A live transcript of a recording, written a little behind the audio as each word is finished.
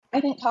I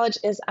think college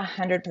is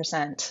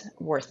 100%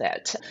 worth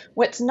it.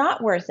 What's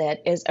not worth it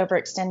is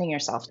overextending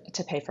yourself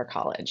to pay for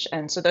college.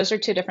 And so those are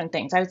two different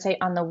things. I would say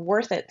on the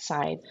worth it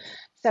side,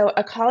 so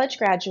a college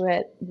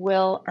graduate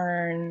will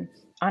earn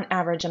on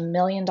average $1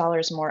 million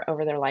more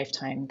over their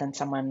lifetime than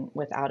someone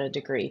without a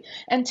degree.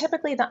 And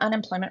typically the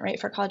unemployment rate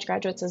for college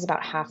graduates is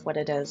about half what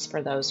it is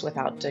for those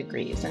without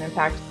degrees. And in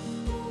fact,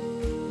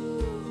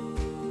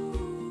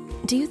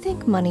 do you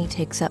think money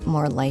takes up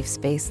more life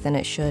space than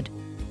it should?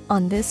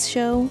 On this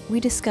show,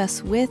 we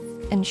discuss with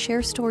and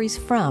share stories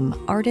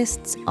from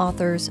artists,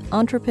 authors,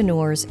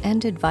 entrepreneurs,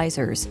 and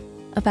advisors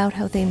about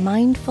how they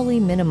mindfully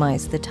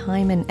minimize the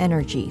time and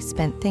energy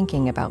spent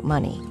thinking about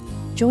money.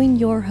 Join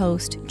your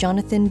host,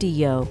 Jonathan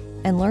Dio,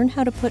 and learn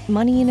how to put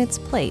money in its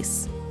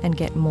place and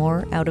get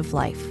more out of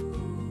life.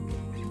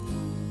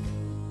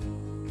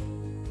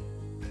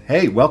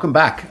 Hey, welcome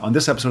back. On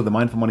this episode of the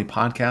Mindful Money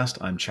Podcast,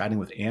 I'm chatting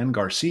with Ann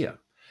Garcia.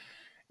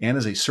 Ann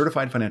is a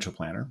certified financial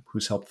planner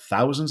who's helped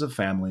thousands of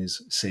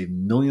families save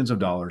millions of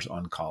dollars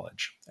on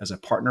college. As a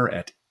partner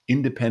at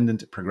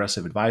Independent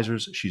Progressive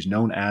Advisors, she's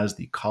known as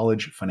the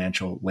College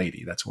Financial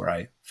Lady. That's where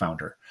I found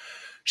her.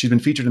 She's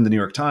been featured in the New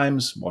York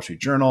Times, Wall Street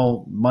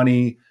Journal,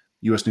 Money,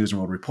 U.S. News and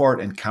World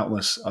Report, and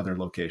countless other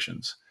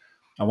locations.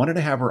 I wanted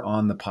to have her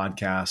on the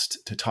podcast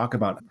to talk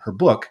about her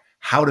book,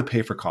 How to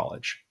Pay for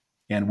College.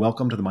 And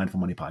welcome to the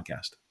Mindful Money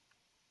Podcast.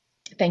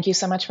 thank you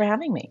so much for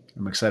having me.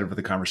 I'm excited for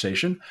the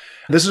conversation.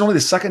 This is only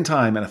the second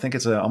time, and I think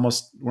we're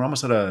almost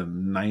at a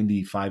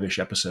 95-ish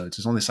episodes.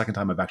 It's only the second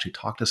time I've actually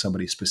talked to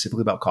somebody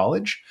specifically about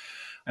college.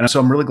 And so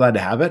I'm really glad to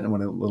have it. I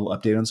want a little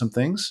update on some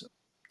things.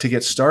 To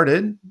get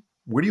started,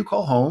 where do you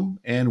call home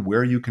and where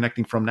are you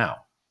connecting from now?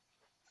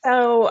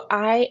 So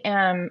I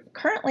am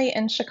currently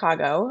in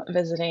Chicago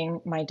visiting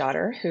my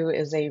daughter, who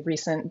is a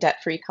recent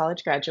debt-free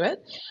college graduate.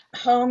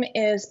 Home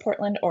is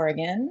Portland,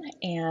 Oregon,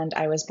 and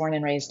I was born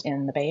and raised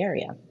in the Bay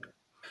Area.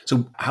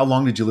 So how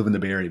long did you live in the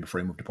Bay Area before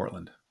you moved to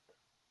Portland?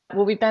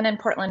 Well, we've been in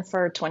Portland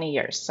for 20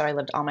 years, so I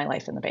lived all my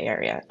life in the Bay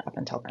Area up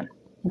until then.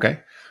 Okay.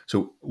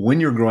 So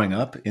when you're growing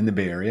up in the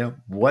Bay Area,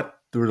 what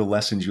were the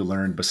lessons you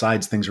learned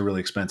besides things are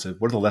really expensive?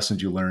 What are the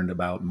lessons you learned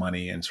about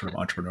money and sort of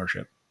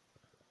entrepreneurship?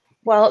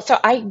 Well, so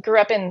I grew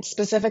up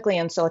specifically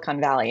in Silicon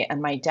Valley,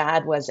 and my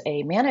dad was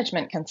a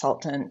management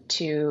consultant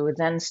to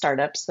then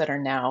startups that are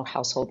now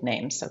household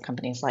names. So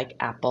companies like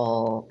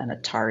Apple and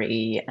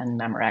Atari and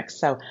Memorex.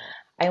 So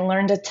I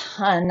learned a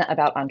ton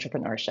about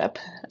entrepreneurship.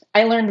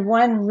 I learned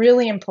one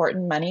really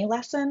important money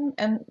lesson,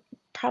 and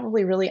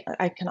probably really,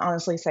 I can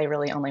honestly say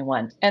really only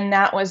one. And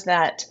that was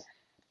that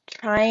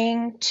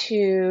trying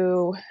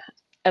to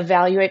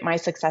evaluate my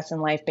success in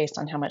life based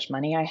on how much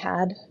money I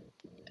had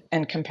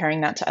and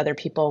comparing that to other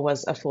people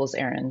was a fool's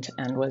errand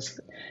and was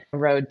a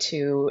road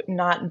to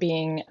not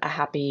being a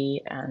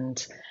happy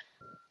and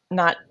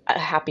not a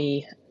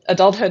happy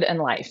adulthood and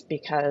life,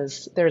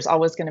 because there's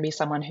always going to be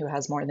someone who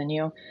has more than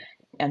you.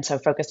 And so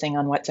focusing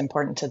on what's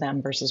important to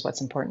them versus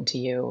what's important to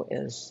you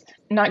is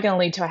not going to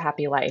lead to a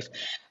happy life.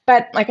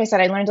 But like I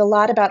said, I learned a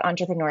lot about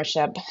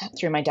entrepreneurship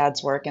through my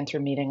dad's work and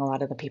through meeting a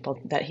lot of the people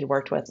that he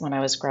worked with when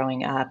I was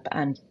growing up.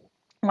 And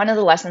one of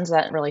the lessons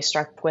that really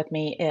struck with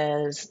me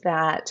is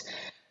that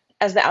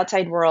as the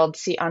outside world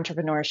see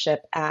entrepreneurship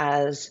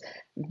as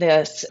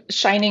this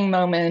shining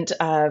moment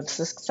of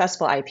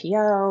successful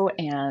IPO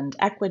and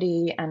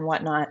equity and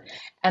whatnot.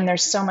 And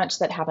there's so much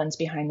that happens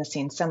behind the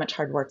scenes, so much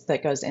hard work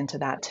that goes into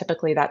that.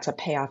 Typically, that's a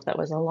payoff that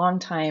was a long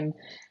time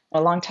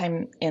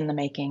in the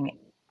making,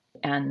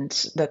 and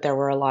that there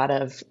were a lot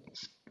of,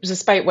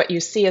 despite what you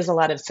see as a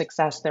lot of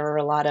success, there were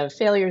a lot of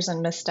failures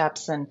and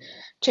missteps and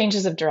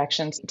changes of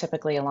directions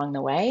typically along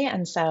the way.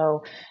 And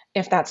so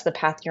if that's the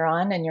path you're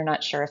on and you're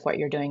not sure if what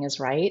you're doing is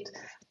right,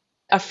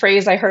 a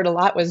phrase I heard a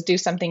lot was do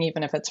something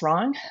even if it's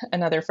wrong.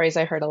 Another phrase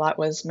I heard a lot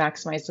was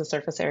maximize the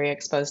surface area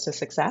exposed to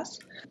success.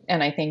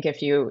 And I think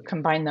if you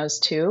combine those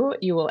two,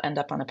 you will end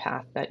up on a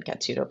path that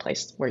gets you to a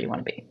place where you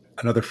want to be.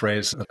 Another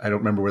phrase, I don't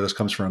remember where this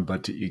comes from,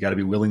 but you got to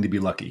be willing to be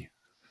lucky.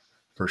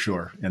 For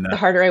sure. And the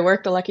harder I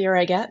work, the luckier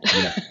I get.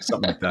 Yeah,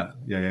 something like that.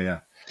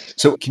 Yeah.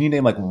 So can you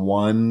name like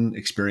one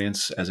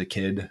experience as a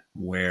kid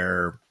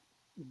where,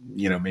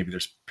 maybe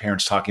there's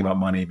parents talking about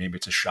money, maybe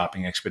it's a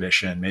shopping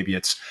expedition, maybe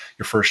it's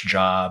your first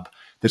job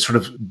that sort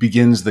of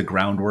begins the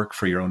groundwork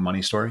for your own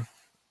money story?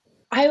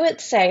 I would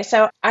say,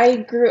 so I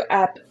grew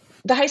up,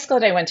 the high school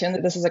that I went to,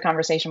 and this is a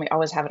conversation we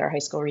always have at our high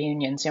school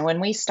reunions.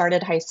 When we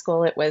started high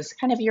school, it was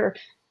kind of your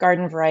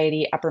garden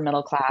variety, upper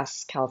middle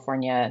class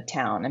California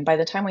town. And by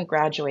the time we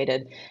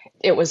graduated,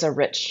 it was a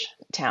rich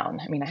town.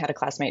 I mean, I had a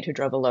classmate who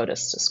drove a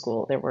Lotus to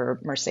school. There were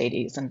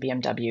Mercedes and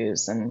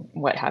BMWs and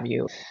what have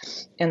you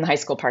in the high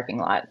school parking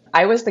lot.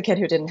 I was the kid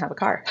who didn't have a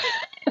car.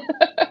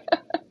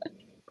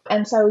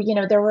 And so,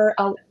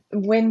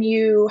 when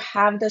you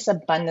have this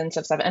abundance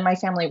of stuff, and my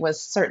family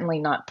was certainly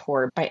not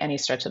poor by any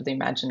stretch of the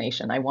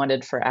imagination. I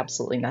wanted for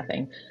absolutely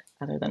nothing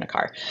other than a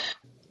car.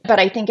 But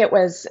I think it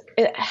was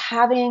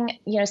having,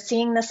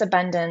 seeing this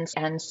abundance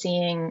and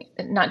seeing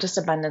not just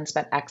abundance,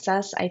 but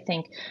excess, I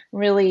think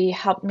really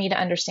helped me to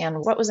understand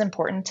what was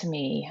important to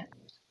me.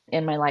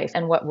 in my life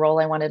and what role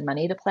I wanted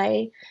money to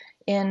play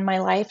in my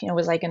life.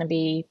 Was I going to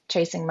be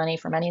chasing money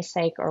for money's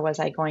sake, or was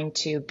I going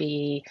to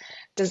be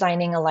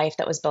designing a life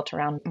that was built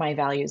around my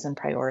values and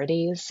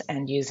priorities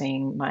and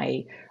using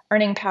my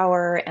earning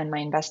power and my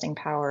investing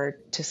power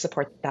to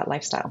support that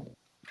lifestyle?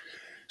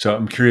 So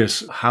I'm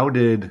curious, I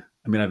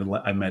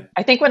met,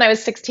 I think when I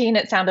was 16,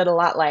 it sounded a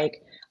lot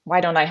like,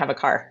 why don't I have a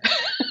car?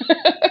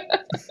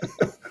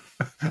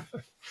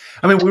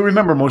 we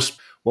remember most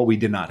what we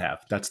did not have.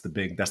 That's the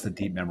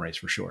deep memories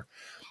for sure.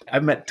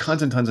 I've met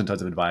tons and tons and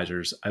tons of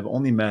advisors. I've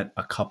only met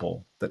a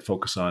couple that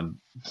focus on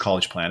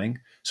college planning.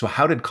 So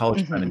how did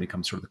college planning Mhm.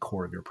 become sort of the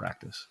core of your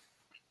practice?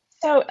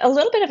 So, a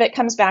little bit of it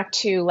comes back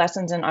to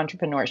lessons in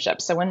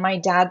entrepreneurship. So, when my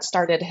dad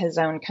started his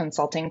own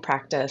consulting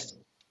practice,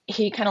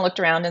 he kind of looked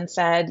around and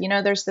said,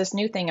 there's this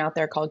new thing out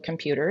there called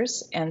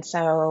computers. And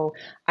so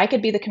I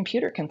could be the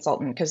computer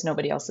consultant because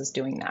nobody else is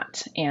doing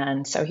that.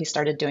 And so he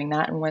started doing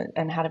that and went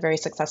and had a very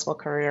successful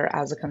career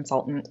as a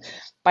consultant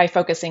by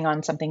focusing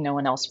on something no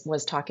one else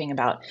was talking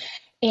about.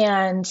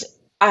 And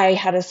I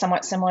had a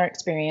somewhat similar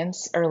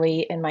experience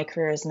early in my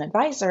career as an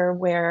advisor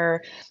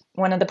where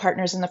one of the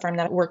partners in the firm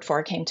that I worked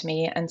for came to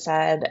me and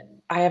said,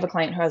 I have a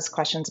client who has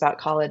questions about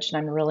college and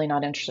I'm really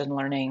not interested in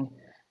learning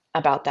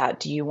about that.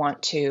 Do you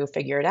want to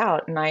figure it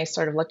out? And I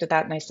sort of looked at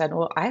that and I said,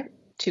 well, I have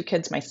two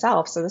kids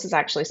myself, so this is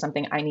actually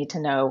something I need to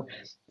know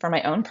for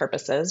my own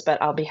purposes,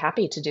 but I'll be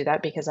happy to do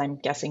that because I'm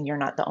guessing you're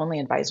not the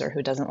only advisor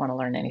who doesn't want to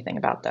learn anything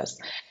about this.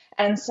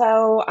 And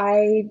so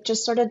I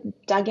just sort of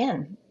dug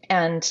in,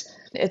 and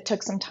it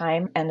took some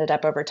time, ended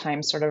up over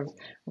time sort of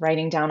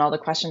writing down all the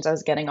questions I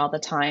was getting all the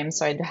time.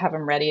 So I'd have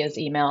them ready as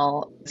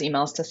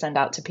emails to send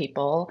out to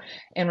people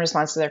in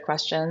response to their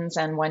questions.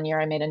 And one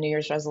year I made a New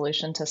Year's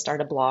resolution to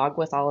start a blog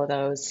with all of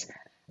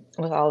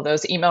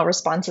those email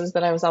responses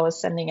that I was always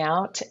sending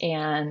out.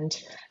 And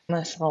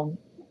this whole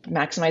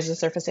maximize the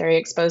surface area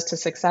exposed to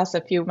success.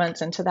 A few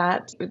months into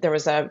that, there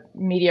was a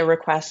media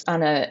request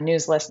on a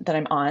news list that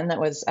I'm on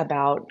that was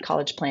about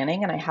college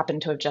planning. And I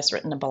happened to have just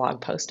written a blog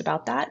post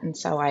about that. And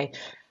so I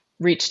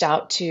reached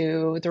out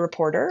to the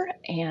reporter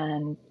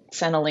and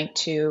sent a link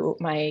to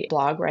my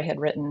blog where I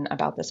had written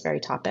about this very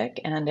topic.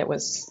 And it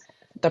was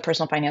the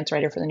personal finance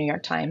writer for the New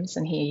York Times.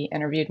 And he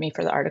interviewed me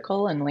for the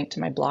article and linked to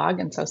my blog.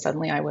 And so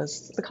suddenly I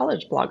was the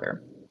college blogger.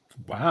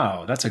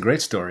 Wow, that's a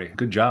great story.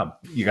 Good job.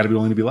 You got to be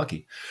willing to be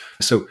lucky.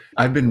 So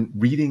I've been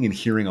reading and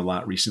hearing a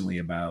lot recently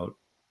about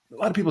a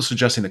lot of people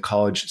suggesting that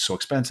college is so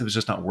expensive, it's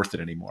just not worth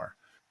it anymore.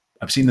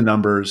 I've seen the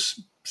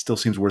numbers, still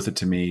seems worth it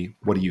to me.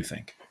 What do you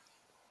think?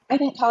 I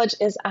think college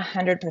is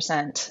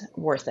 100%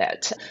 worth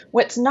it.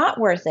 What's not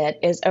worth it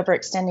is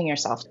overextending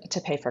yourself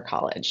to pay for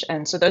college.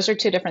 And so those are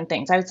two different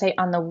things. I would say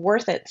on the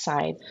worth it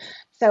side,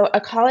 so a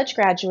college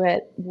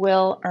graduate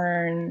will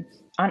earn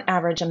on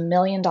average $1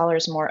 million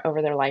more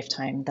over their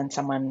lifetime than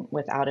someone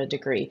without a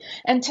degree.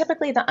 And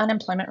typically the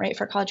unemployment rate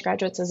for college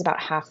graduates is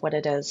about half what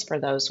it is for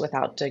those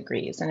without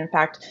degrees. And in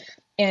fact,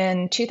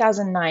 in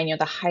 2009,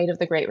 the height of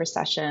the Great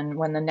Recession,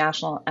 when the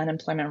national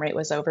unemployment rate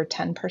was over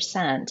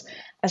 10%,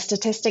 a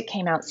statistic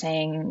came out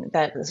saying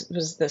that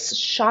this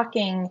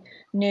shocking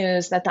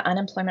news that the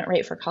unemployment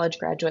rate for college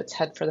graduates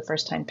had for the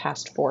first time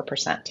passed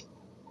 4%.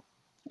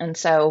 And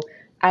so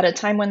at a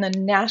time when the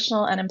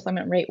national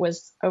unemployment rate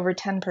was over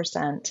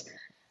 10%,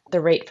 the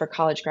rate for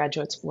college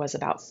graduates was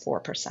about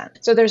 4%.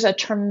 So there's a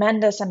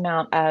tremendous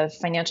amount of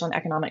financial and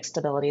economic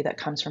stability that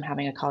comes from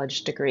having a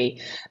college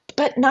degree.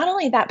 But not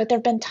only that, but there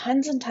have been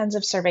tons and tons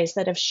of surveys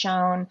that have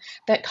shown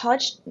that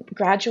college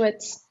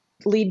graduates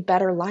lead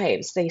better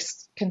lives. They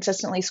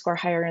consistently score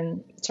higher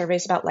in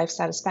surveys about life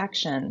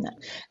satisfaction.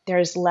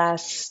 There's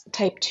less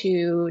type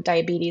 2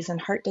 diabetes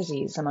and heart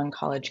disease among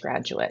college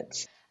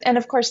graduates. And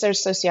of course,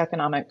 there's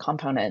socioeconomic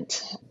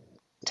component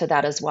to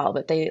that as well,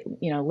 but they,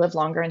 live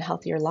longer and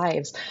healthier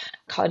lives.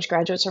 College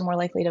graduates are more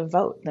likely to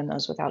vote than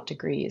those without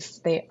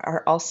degrees. They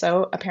are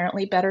also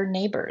apparently better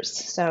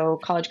neighbors. So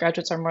college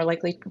graduates are more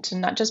likely to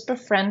not just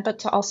befriend, but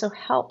to also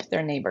help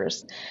their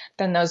neighbors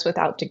than those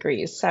without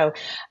degrees. So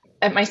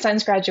at my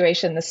son's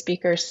graduation, the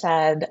speaker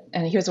said,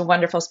 and he was a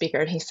wonderful speaker,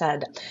 and he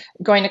said,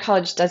 going to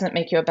college doesn't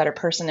make you a better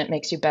person, it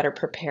makes you better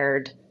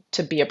prepared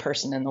to be a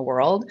person in the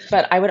world.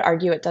 But I would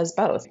argue it does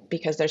both,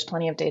 because there's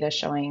plenty of data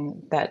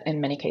showing that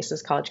in many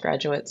cases, college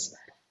graduates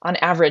on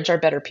average are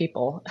better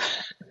people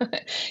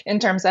in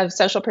terms of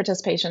social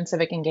participation,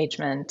 civic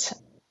engagement,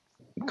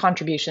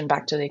 contribution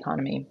back to the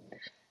economy.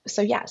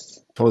 So yes,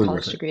 a Totally worth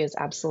college it. degree is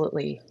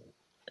absolutely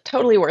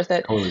totally worth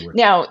it. Totally worth it.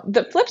 Now,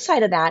 the flip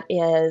side of that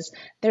is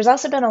there's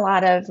also been a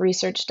lot of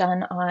research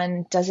done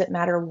on, does it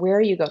matter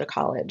where you go to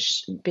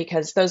college?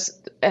 Because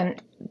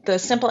and the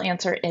simple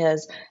answer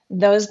is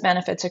those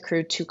benefits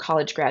accrue to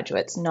college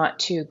graduates, not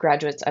to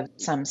graduates of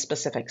some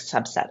specific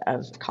subset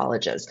of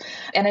colleges.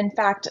 And in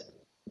fact,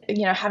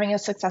 having a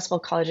successful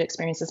college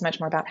experience is much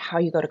more about how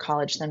you go to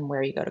college than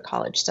where you go to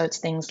college. So it's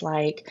things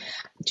like,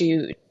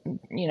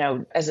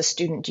 as a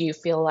student, do you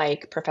feel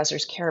like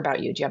professors care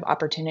about you? Do you have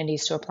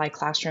opportunities to apply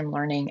classroom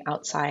learning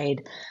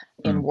outside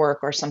in work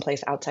or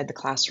someplace outside the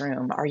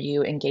classroom? Are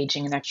you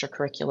engaging in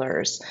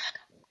extracurriculars?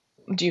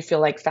 Do you feel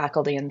like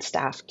faculty and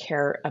staff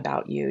care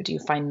about you? Do you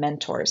find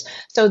mentors?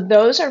 So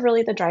those are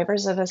really the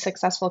drivers of a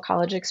successful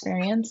college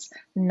experience,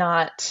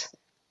 not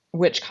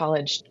which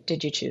college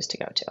did you choose to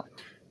go to.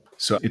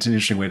 So it's an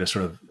interesting way to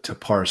sort of to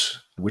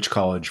parse which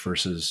college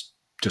versus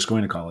just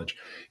going to college.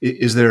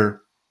 Is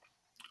there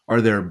Are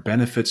there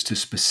benefits to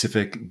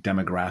specific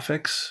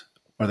demographics?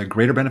 Are there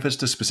greater benefits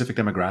to specific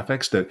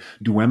demographics? That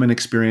do women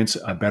experience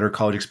a better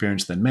college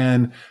experience than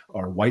men?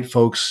 Are white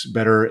folks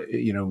better,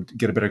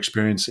 get a better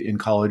experience in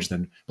college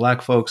than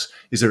black folks?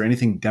 Is there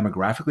anything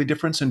demographically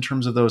different in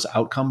terms of those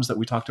outcomes that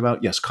we talked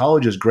about? Yes,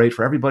 college is great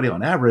for everybody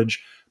on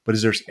average, but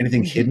is there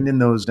anything hidden in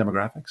those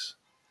demographics?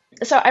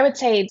 So I would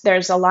say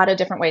there's a lot of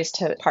different ways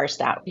to parse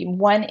that.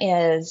 One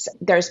is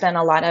there's been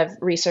a lot of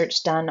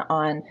research done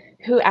on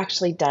who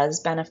actually does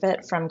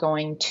benefit from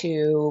going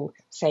to,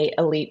 say,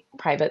 elite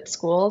private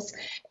schools.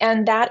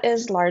 And that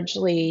is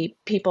largely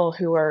people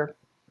who are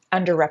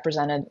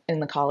underrepresented in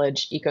the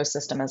college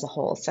ecosystem as a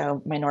whole.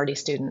 So minority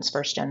students,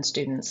 first gen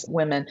students,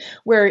 women,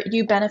 where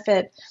you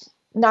benefit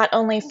not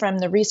only from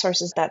the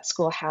resources that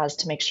school has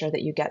to make sure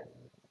that you get,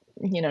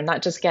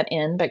 not just get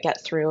in, but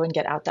get through and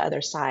get out the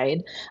other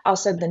side.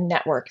 Also, the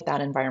network that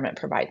environment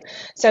provides.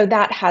 So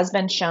that has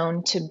been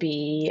shown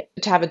to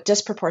have a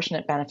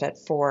disproportionate benefit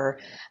for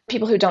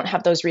people who don't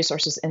have those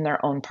resources in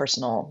their own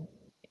personal,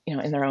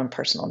 in their own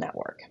personal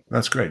network.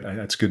 That's great.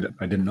 That's good.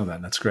 I didn't know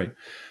that. That's great.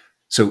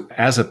 So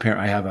as a parent,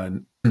 I have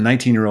a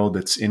 19-year-old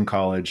that's in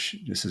college.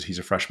 He's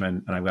a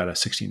freshman, and I've got a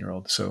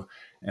 16-year-old. So,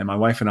 and my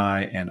wife and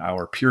I and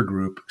our peer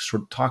group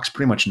sort of talks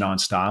pretty much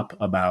nonstop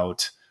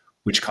about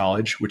which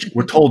college, which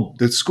we're told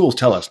the schools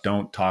tell us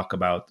don't talk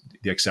about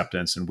the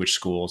acceptance and which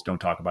schools don't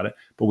talk about it,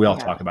 but we all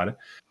talk about it.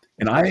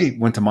 And I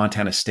went to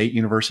Montana State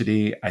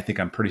University. I think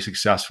I'm pretty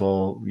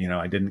successful.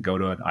 I didn't go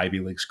to an Ivy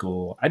League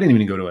school. I didn't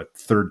even go to a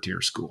third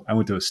tier school. I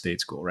went to a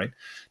state school, right?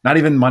 Not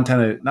even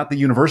Montana, not the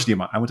University of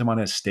Montana. I went to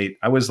Montana State.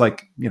 I was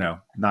like,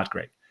 not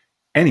great.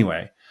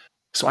 Anyway,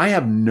 so I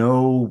have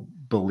no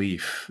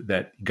belief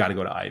that you got to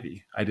go to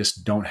Ivy. I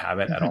just don't have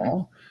it at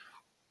all.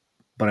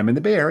 But I'm in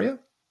the Bay Area.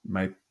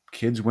 My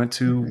kids went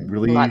to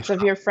really lots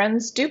of your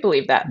friends do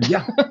believe that.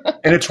 Yeah.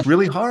 And it's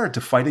really hard to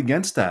fight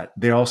against that.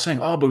 They're all saying,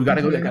 oh, but we got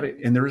to go there.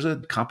 And there's a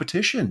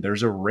competition.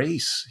 There's a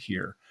race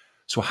here.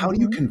 So how do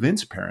you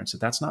convince parents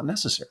that that's not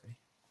necessary?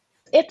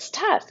 It's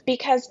tough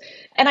because,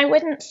 and I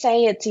wouldn't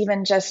say it's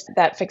even just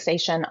that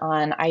fixation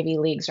on Ivy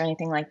Leagues or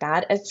anything like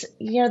that. It's,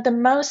 the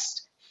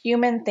most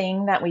human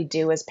thing that we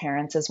do as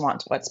parents is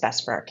want what's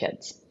best for our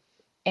kids.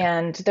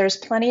 And there's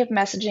plenty of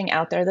messaging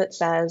out there that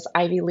says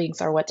Ivy Leagues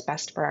are what's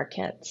best for our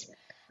kids.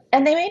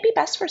 And they may be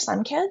best for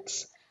some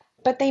kids,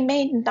 but they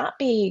may not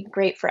be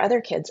great for other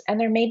kids. And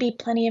there may be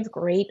plenty of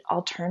great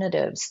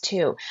alternatives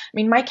too. I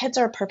mean, my kids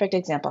are a perfect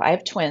example. I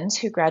have twins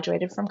who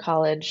graduated from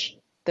college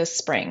this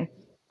spring.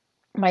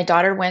 My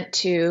daughter went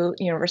to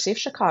University of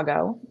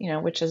Chicago,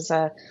 which is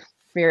a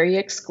very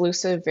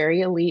exclusive, very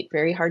elite,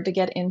 very hard to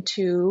get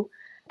into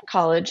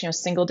college,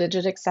 single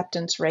digit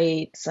acceptance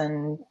rates,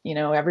 and,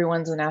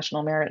 everyone's a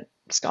national merit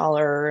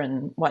scholar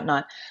and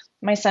whatnot.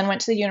 My son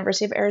went to the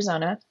University of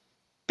Arizona.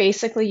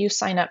 Basically, you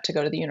sign up to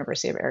go to the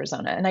University of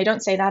Arizona. And I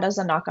don't say that as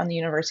a knock on the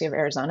University of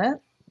Arizona.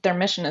 Their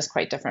mission is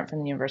quite different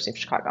from the University of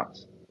Chicago.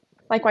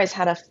 Likewise,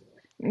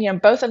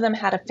 both of them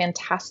had a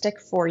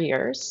fantastic 4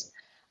 years.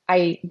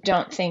 I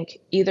don't think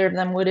either of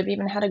them would have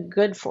even had a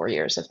good 4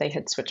 years if they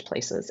had switched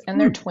places,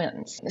 and they're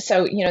twins.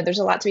 So, there's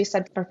a lot to be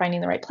said for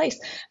finding the right place.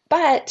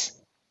 But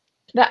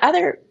the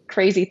other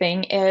crazy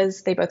thing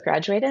is they both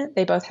graduated.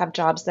 They both have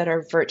jobs that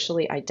are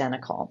virtually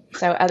identical.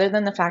 So other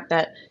than the fact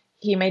that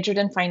he majored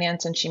in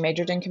finance and she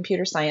majored in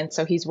computer science,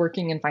 so he's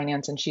working in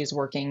finance and she's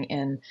working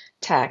in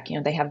tech.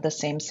 They have the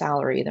same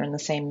salary. They're in the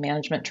same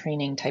management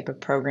training type of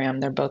program.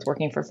 They're both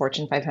working for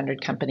Fortune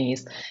 500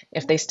 companies.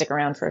 If they stick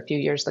around for a few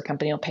years, the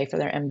company will pay for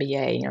their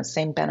MBA.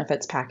 Same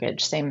benefits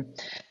package, same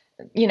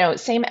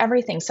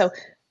everything. So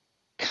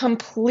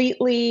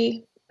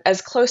completely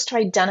as close to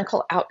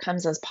identical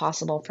outcomes as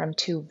possible from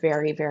two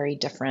very, very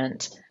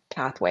different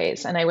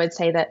pathways. And I would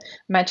say that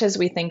much as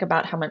we think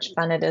about how much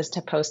fun it is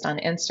to post on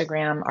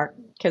Instagram our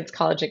kids'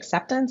 college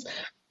acceptance,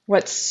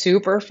 what's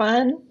super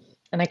fun,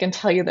 and I can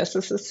tell you this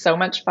is so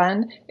much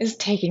fun, is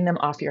taking them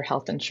off your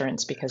health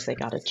insurance because they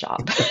got a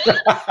job.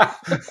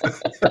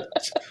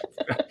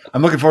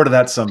 I'm looking forward to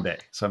that someday.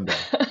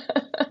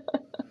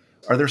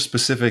 Are there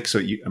specific,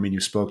 you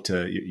spoke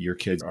to your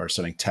kids are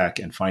studying tech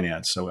and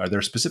finance. So are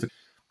there specific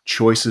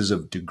choices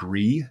of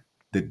degree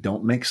that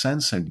don't make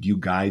sense? And do you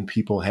guide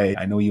people? Hey,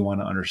 I know you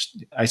want to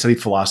understand. I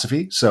studied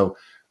philosophy. So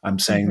I'm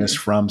saying this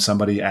from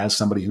somebody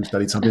who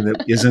studied something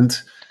that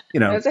isn't,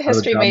 I was a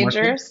history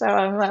major, so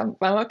I'm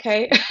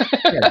okay.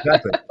 Yeah,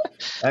 exactly.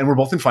 And we're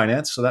both in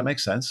finance, so that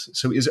makes sense.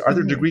 So are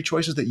there degree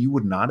choices that you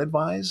would not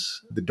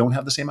advise that don't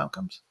have the same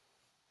outcomes?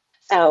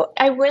 So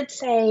I would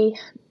say,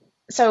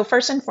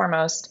 first and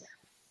foremost,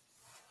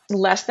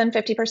 less than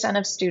 50%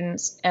 of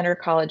students enter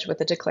college with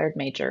a declared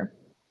major,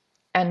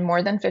 and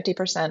more than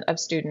 50% of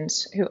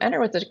students who enter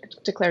with a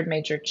declared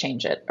major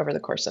change it over the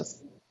course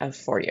of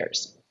 4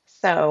 years.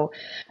 So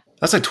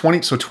That's like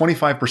 20. So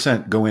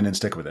 25% go in and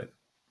stick with it,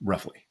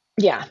 roughly.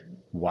 Yeah. Yeah.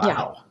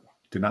 Wow.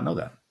 Did not know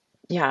that.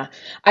 Yeah.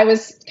 I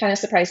was kind of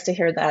surprised to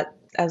hear that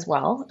as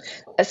well.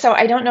 So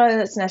I don't know that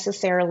it's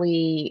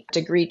necessarily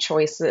degree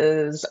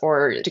choices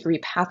or degree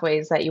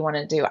pathways that you want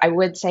to do. I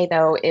would say,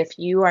 though, if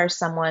you are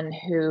someone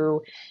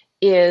who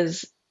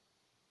is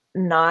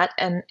not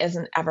and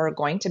isn't ever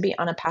going to be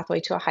on a pathway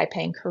to a high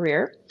paying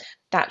career,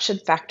 that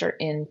should factor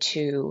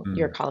into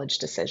your Mm. college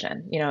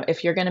decision.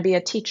 If you're going to be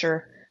a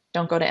teacher,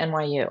 don't go to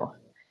NYU.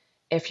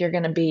 If you're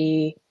going to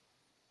be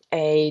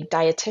a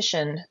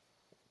dietitian,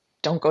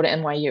 don't go to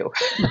NYU.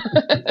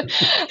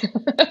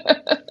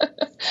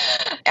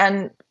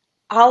 And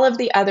all of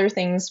the other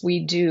things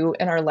we do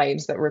in our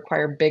lives that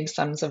require big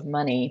sums of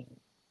money,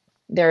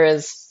 there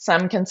is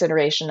some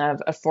consideration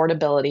of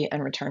affordability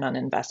and return on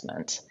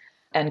investment.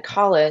 And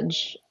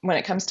college, when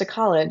it comes to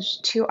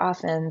college, too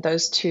often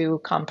those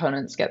two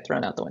components get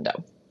thrown out the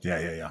window.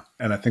 Yeah.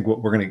 And I think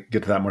we're going to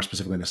get to that more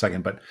specifically in a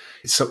second. But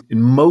so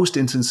in most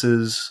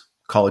instances,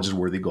 college is a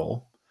worthy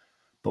goal,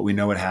 but we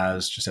know it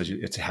has, just as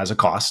it has a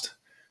cost.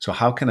 So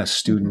how can a Mhm.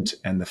 student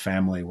and the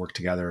family work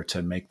together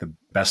to make the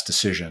best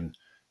decision,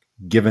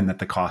 given that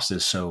the cost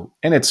is so,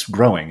 and it's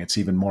growing. It's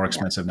even more Yeah.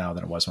 expensive now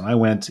than it was when I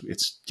went.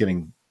 It's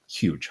getting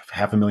huge.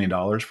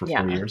 $500,000 for 4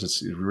 Yeah. years.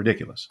 It's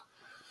ridiculous.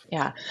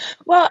 Yeah.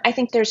 Well, I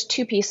think there's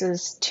two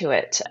pieces to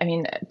it. I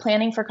mean,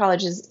 planning for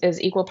college is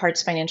equal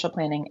parts financial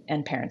planning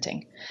and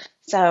parenting.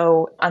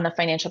 So, on the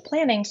financial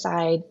planning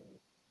side,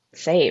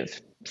 save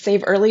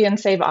early and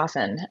save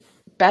often.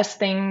 Best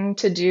thing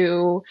to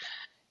do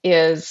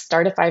is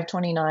start a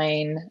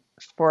 529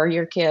 for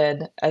your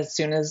kid as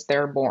soon as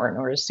they're born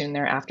or as soon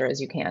thereafter as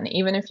you can.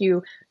 Even if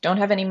you don't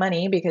have any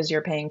money because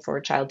you're paying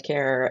for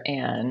childcare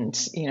and,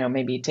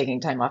 maybe taking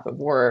time off of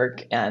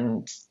work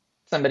and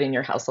somebody in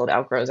your household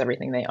outgrows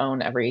everything they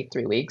own every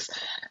 3 weeks.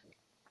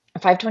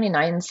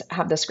 529s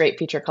have this great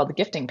feature called the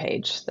gifting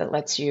page that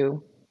lets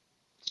you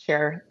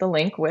share the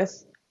link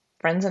with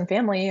friends and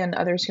family and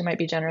others who might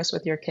be generous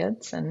with your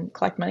kids and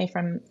collect money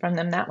from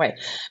them that way.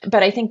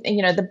 But I think,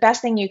 the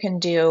best thing you can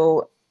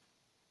do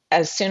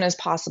as soon as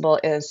possible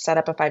is set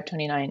up a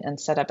 529 and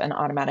set up an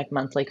automatic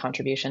monthly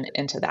contribution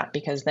into that,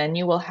 because then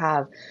you will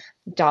have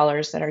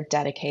dollars that are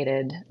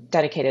dedicated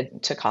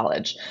to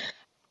college.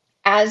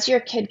 As your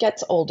kid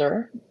gets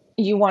older,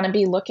 you want to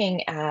be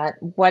looking at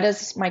what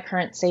does my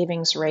current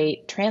savings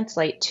rate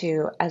translate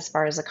to as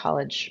far as a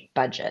college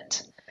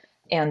budget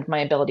and my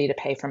ability to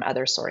pay from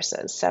other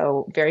sources.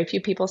 So very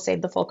few people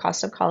save the full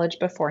cost of college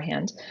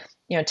beforehand.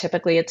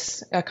 Typically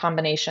it's a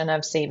combination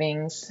of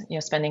savings,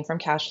 spending from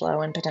cash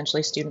flow and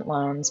potentially student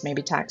loans,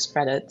 maybe tax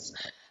credits.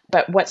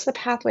 But what's the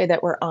pathway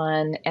that we're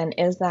on? And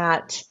is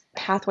that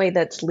pathway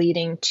that's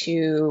leading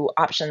to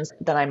options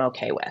that I'm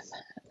okay with?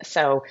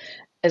 So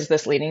is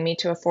this leading me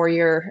to a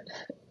 4-year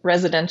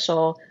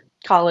residential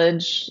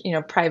college,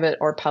 private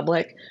or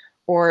public?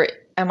 Or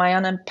am I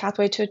on a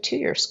pathway to a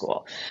 2-year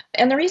school?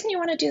 And the reason you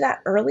want to do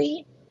that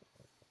early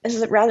is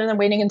that rather than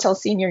waiting until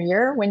senior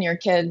year when your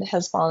kid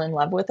has fallen in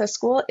love with a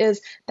school, is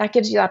that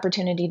gives you the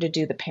opportunity to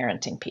do the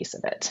parenting piece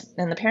of it.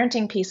 And the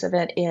parenting piece of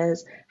it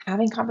is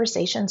having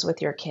conversations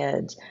with your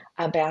kids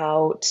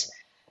about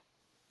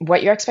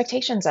what your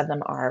expectations of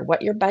them are,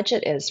 what your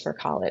budget is for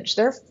college.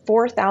 There are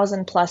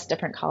 4,000 plus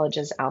different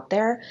colleges out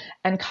there,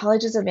 and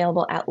college is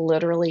available at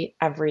literally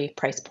every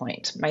price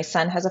point. My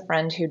son has a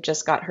friend who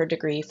just got her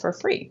degree for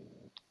free.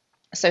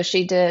 So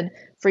she did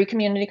free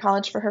community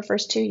college for her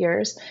first 2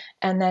 years,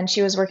 and then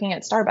she was working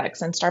at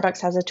Starbucks, and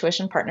Starbucks has a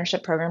tuition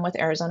partnership program with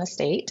Arizona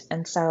State.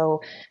 And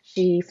so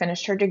she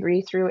finished her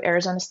degree through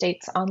Arizona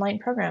State's online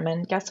program.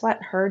 And guess what?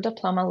 Her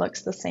diploma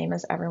looks the same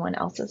as everyone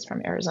else's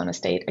from Arizona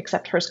State,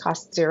 except hers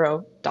costs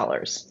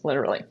 $0,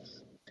 literally.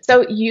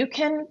 So you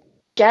can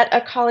get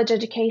a college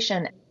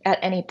education at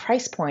any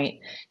price point.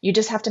 You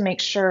just have to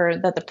make sure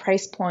that the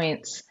price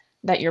points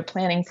that you're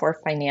planning for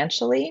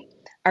financially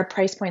are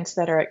price points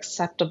that are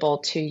acceptable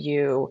to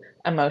you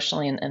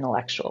emotionally and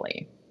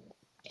intellectually.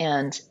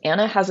 And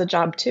Anna has a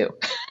job too.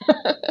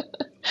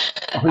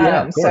 Oh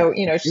yeah, of course. So,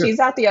 Sure. she's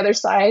at the other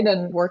side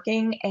and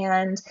working,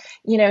 and,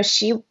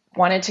 she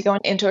wanted to go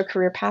into a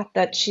career path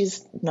that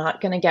she's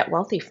not going to get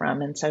wealthy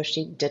from. And so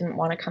she didn't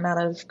want to come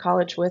out of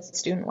college with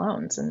student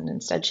loans. And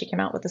instead, she came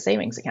out with a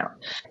savings account.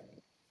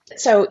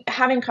 So,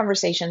 having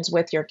conversations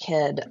with your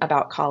kid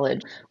about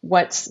college,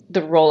 what's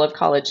the role of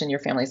college in your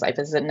family's life?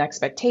 Is it an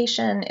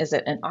expectation? Is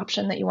it an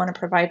option that you want to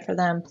provide for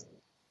them?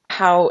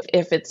 How,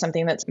 if it's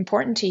something that's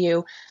important to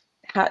you,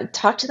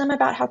 talk to them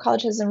about how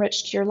college has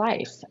enriched your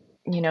life.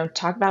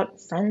 Talk about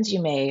friends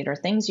you made or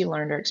things you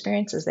learned or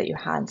experiences that you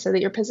had, so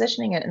that you're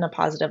positioning it in a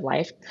positive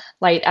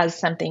light as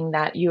something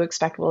that you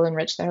expect will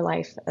enrich their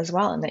life as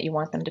well, and that you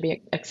want them to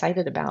be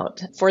excited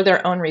about for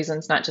their own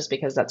reasons, not just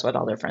because that's what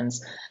all their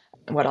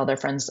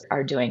friends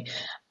are doing.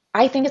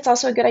 I think it's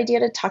also a good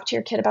idea to talk to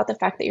your kid about the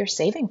fact that you're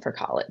saving for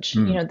college.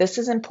 Mm. This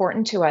is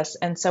important to us,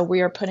 and so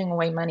we are putting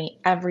away money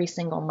every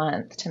single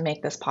month to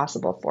make this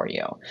possible for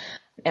you,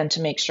 and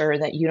to make sure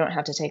that you don't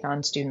have to take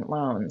on student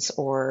loans,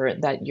 or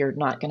that you're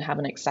not going to have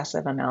an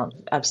excessive amount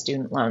of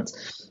student loans.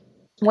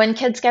 When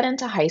kids get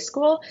into high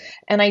school,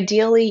 and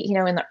ideally,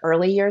 in the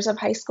early years of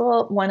high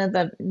school, one of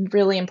the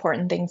really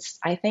important things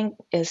I think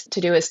is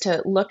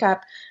to look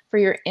up for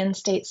your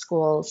in-state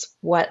schools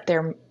what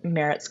their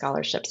merit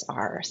scholarships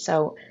are.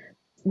 So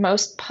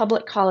most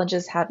public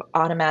colleges have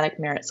automatic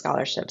merit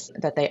scholarships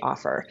that they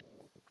offer.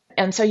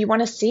 And so you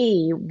want to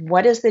see,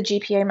 what is the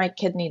GPA my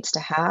kid needs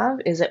to have?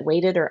 Is it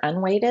weighted or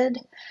unweighted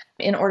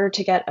in order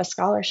to get a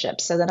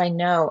scholarship, so that I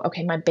know,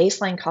 okay, my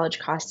baseline college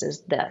cost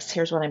is this.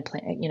 Here's what I'm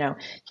planning,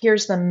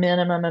 here's the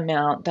minimum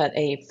amount that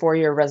a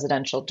 4-year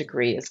residential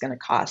degree is going to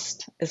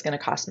cost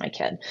my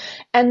kid.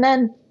 And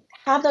then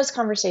have those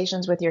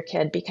conversations with your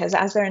kid, because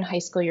as they're in high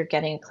school, you're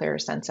getting a clearer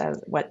sense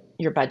of what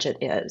your budget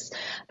is.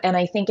 And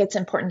I think it's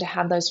important to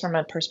have those from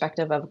a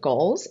perspective of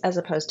goals as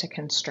opposed to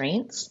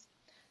constraints.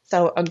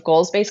 So a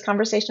goals-based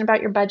conversation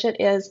about your budget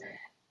is,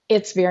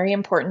 it's very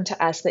important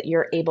to us that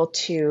you're able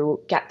to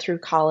get through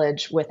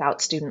college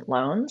without student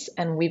loans.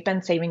 And we've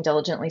been saving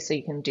diligently so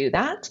you can do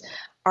that.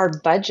 Our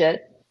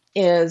budget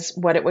is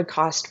what it would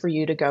cost for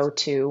you to go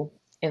to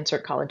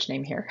insert college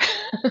name here.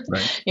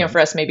 Right. For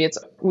us, maybe it's,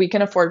 we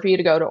can afford for you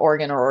to go to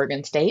Oregon or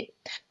Oregon State.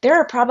 There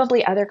are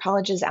probably other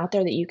colleges out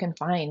there that you can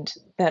find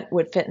that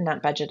would fit in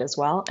that budget as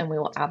well. And we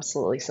will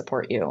absolutely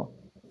support you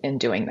in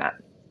doing that.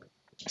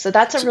 So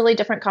that's a So, really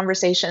different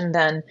conversation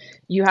than,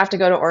 you have to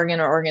go to Oregon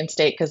or Oregon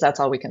State because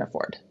that's all we can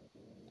afford.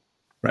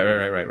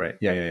 right.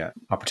 Yeah.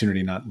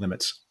 Opportunity, not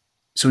limits.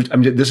 So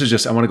this is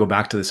just, I want to go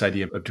back to this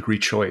idea of degree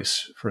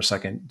choice for a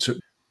second. So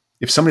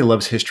if somebody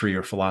loves history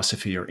or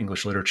philosophy or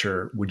English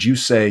literature, would you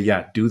say,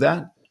 yeah, do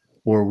that?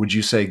 Or would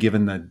you say,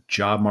 given the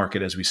job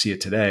market as we see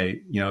it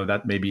today,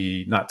 that may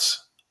be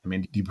nuts? I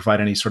mean, do you provide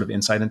any sort of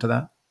insight into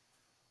that?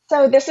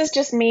 So this is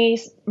just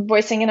me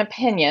voicing an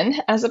opinion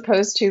as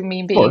opposed to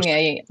me Of course.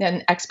 being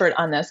an expert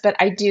on this, but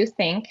I do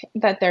think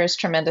that there's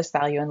tremendous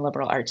value in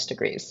liberal arts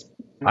degrees.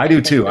 I I do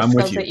think too. the I'm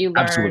with skills you. that you learn,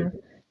 Absolutely.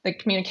 the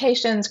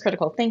communications,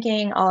 critical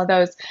thinking, all of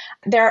those,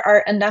 there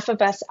are enough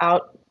of us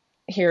out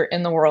here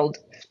in the world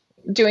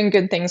doing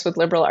good things with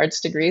liberal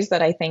arts degrees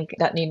that I think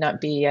that need not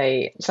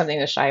be something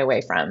to shy away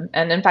from.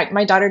 And in fact,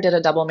 my daughter did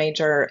a double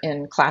major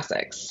in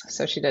classics.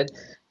 So she did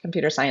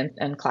computer science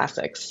and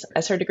classics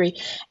as her degree.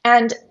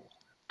 And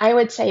I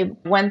would say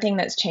one thing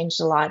that's changed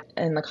a lot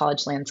in the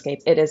college landscape,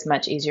 it is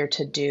much easier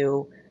to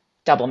do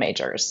double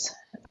majors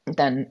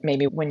than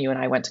maybe when you and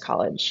I went to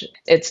college.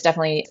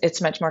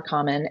 It's much more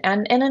common.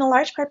 And in a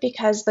large part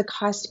because the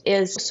cost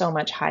is so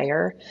much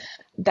higher,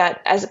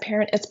 that as a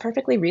parent, it's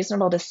perfectly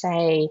reasonable to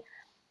say,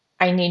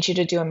 I need you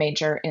to do a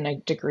major in a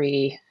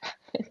degree,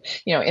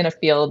 in a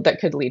field that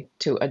could lead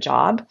to a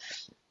job,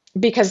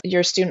 because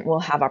your student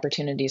will have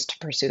opportunities to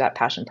pursue that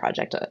passion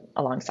project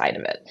alongside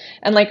of it.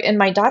 And like in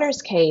my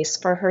daughter's case,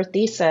 for her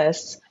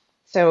thesis,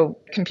 so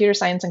computer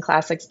science and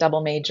classics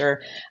double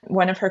major,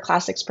 one of her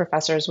classics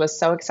professors was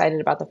so excited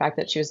about the fact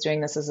that she was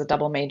doing this as a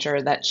double major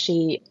that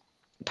she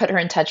put her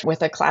in touch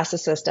with a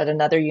classicist at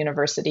another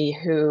university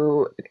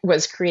who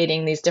was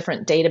creating these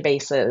different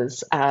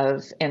databases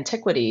of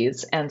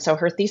antiquities. And so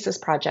her thesis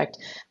project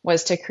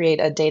was to create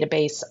a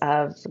database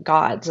of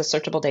gods, a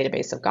searchable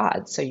database of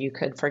gods. So you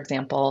could, for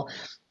example,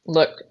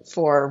 look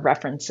for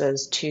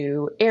references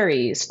to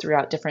Ares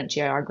throughout different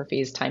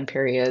geographies, time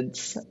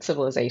periods,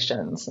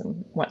 civilizations,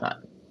 and whatnot.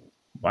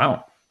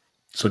 Wow.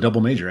 So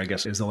double major, I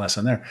guess, is the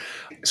lesson there.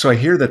 So I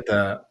hear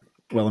that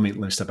well, let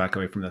me step back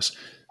away from this.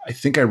 I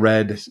think I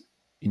read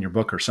in your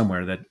book or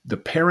somewhere that the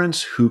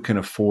parents who can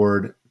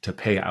afford to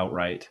pay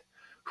outright,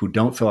 who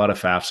don't fill out a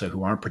FAFSA,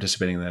 who aren't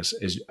participating in this,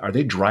 are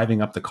they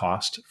driving up the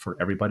cost for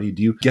everybody?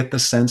 Do you get the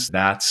sense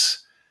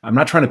I'm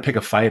not trying to pick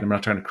a fight. I'm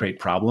not trying to create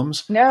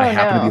problems. I No,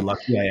 happen to be no.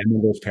 lucky. I am one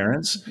of those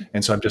parents.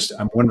 And so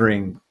I'm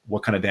wondering,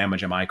 what kind of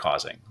damage am I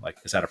causing? Like,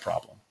 is that a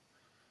problem?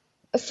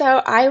 So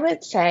I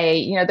would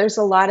say, there's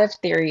a lot of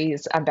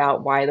theories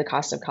about why the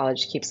cost of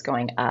college keeps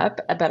going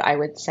up, but I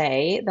would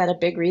say that a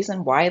big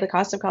reason why the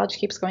cost of college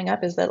keeps going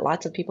up is that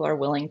lots of people are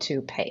willing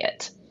to pay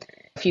it.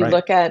 If you Right.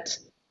 look at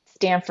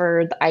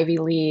Stanford, the Ivy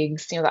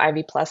Leagues, the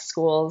Ivy Plus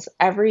schools,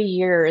 every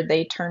year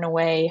they turn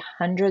away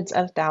hundreds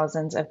of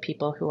thousands of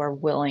people who are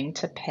willing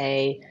to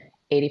pay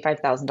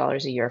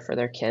 $85,000 a year for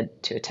their kid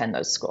to attend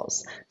those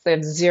schools. So they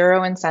have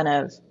zero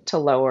incentive to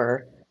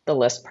lower the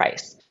list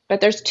price. But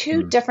there's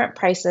two Mm. different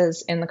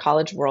prices in the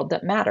college world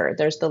that matter.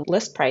 There's the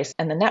list price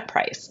and the net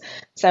price.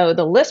 So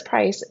the list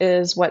price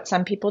is what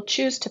some people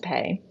choose to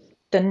pay.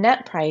 The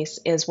net price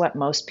is what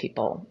most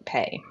people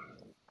pay.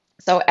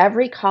 So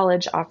every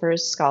college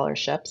offers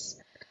scholarships,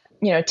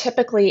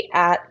 typically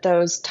at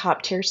those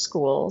top tier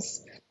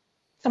schools,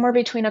 somewhere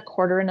between a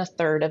quarter and a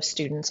third of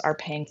students are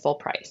paying full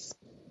price.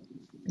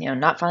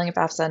 Not filing a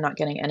FAFSA, not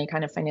getting any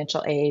kind of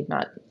financial aid,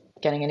 not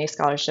getting any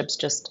scholarships,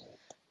 just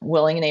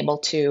willing and able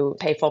to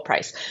pay full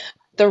price.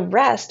 The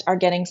rest are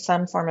getting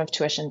some form of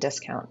tuition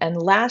discount. And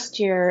last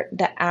year,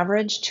 the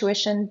average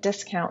tuition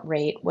discount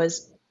rate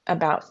was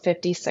about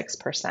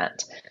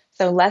 56%.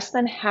 So less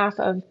than half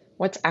of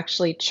what's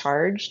actually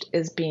charged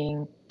is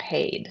being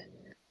paid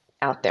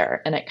out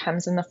there. And it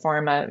comes in the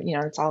form of,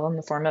 it's all in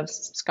the form of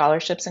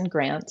scholarships and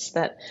grants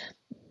that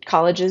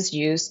colleges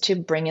use to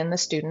bring in the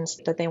students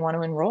that they want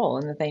to enroll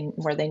and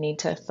where they need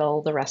to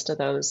fill the rest of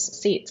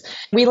those seats.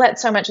 We let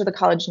so much of the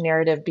college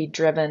narrative be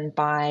driven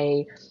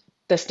by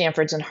the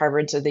Stanfords and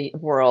Harvards of the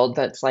world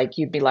that's like,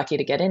 you'd be lucky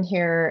to get in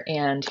here,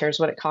 and here's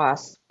what it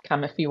costs.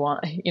 Come if you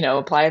want,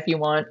 apply if you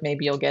want,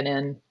 maybe you'll get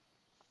in.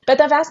 But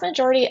the vast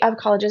majority of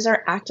colleges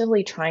are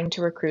actively trying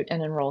to recruit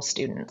and enroll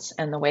students.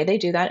 And the way they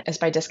do that is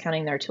by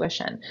discounting their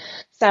tuition.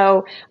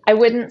 So I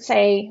wouldn't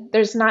say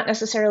there's not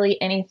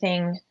necessarily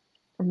anything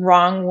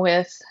wrong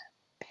with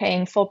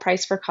paying full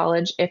price for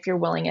college if you're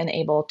willing and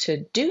able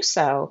to do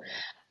so.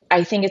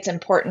 I think it's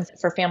important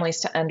for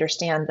families to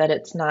understand that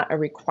it's not a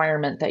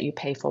requirement that you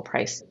pay full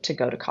price to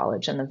go to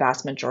college, and the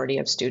vast majority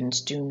of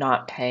students do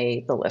not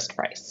pay the list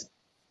price.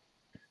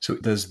 So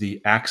does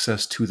the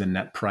access to the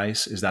net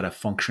price, is that a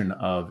function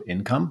of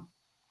income,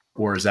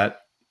 or is that?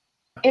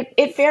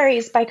 It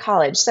varies by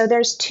college. So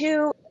there's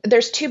two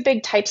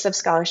big types of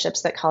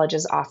scholarships that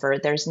colleges offer.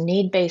 There's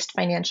need-based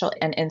financial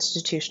and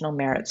institutional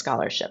merit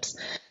scholarships.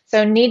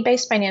 So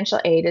need-based financial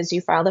aid is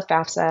you file the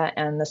FAFSA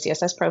and the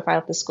CSS profile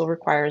if the school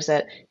requires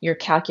it. Your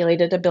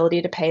calculated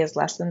ability to pay is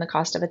less than the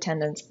cost of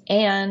attendance,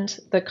 and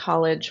the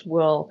college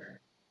will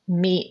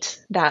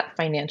meet that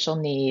financial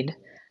need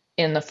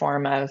in the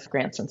form of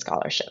grants and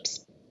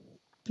scholarships.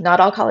 Not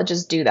all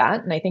colleges do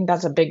that, and I think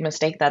that's a big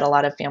mistake that a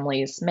lot of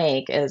families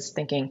make, is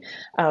thinking,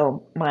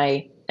 oh,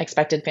 my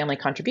expected family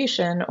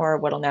contribution, or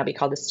what will now be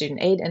called the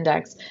student aid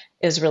index,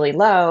 is really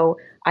low.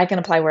 I can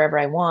apply wherever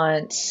I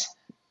want,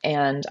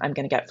 and I'm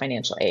going to get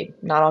financial aid.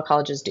 Not all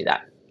colleges do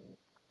that.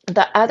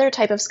 The other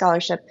type of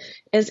scholarship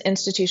is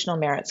institutional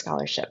merit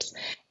scholarships.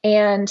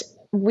 And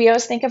we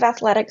always think of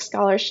athletic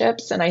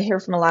scholarships, and I hear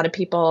from a lot of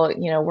people,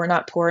 we're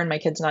not poor and my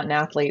kid's not an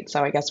athlete,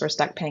 so I guess we're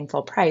stuck paying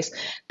full price.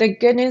 The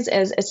good news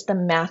is it's the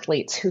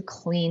mathletes who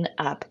clean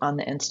up on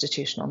the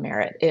institutional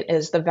merit. It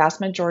is the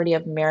vast majority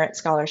of merit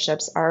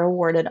scholarships are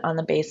awarded on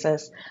the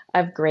basis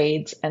of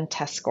grades and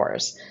test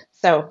scores.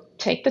 So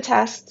take the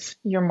tests.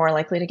 You're more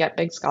likely to get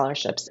big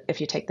scholarships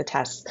if you take the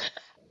tests.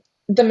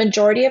 The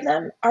majority of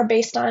them are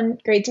based on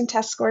grades and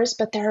test scores,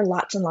 but there are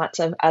lots and lots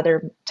of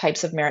other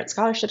types of merit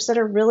scholarships that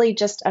are really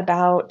just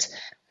about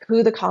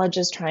who the college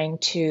is trying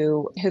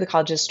to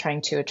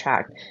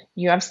attract.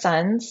 You have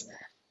sons.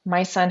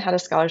 My son had a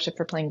scholarship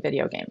for playing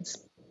video games.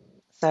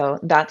 So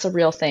that's a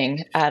real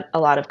thing at a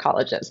lot of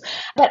colleges.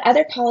 But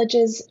other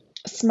colleges,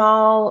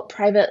 small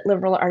private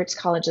liberal arts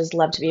colleges,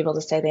 love to be able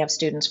to say they have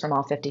students from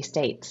all 50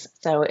 states.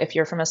 So if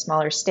you're from a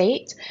smaller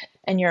state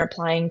and you're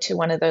applying to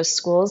one of those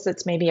schools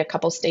that's maybe a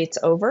couple states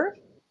over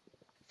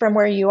from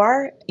where you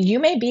are, you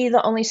may be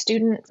the only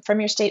student from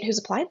your state who's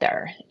applied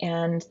there,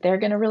 and they're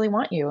going to really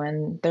want you,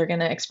 and they're going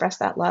to express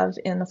that love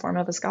in the form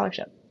of a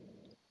scholarship.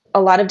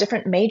 A lot of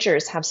different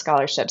majors have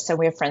scholarships. So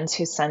we have friends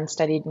whose son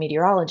studied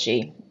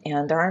meteorology,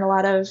 and there aren't a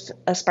lot of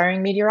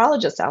aspiring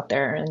meteorologists out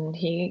there, and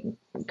he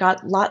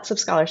got lots of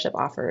scholarship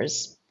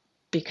offers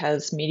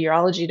because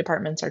meteorology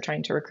departments are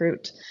trying to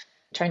recruit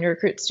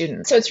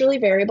students. So it's really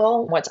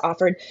variable what's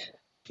offered.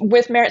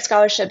 With merit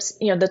scholarships,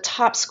 the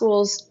top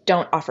schools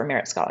don't offer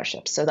merit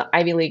scholarships. So the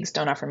Ivy Leagues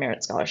don't offer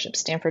merit scholarships.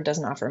 Stanford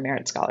doesn't offer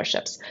merit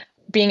scholarships.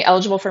 Being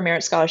eligible for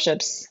merit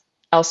scholarships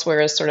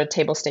elsewhere is sort of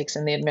table stakes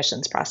in the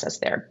admissions process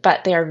there,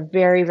 but they are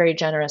very, very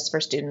generous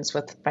for students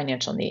with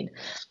financial need.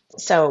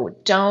 So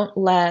don't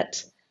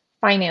let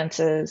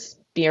finances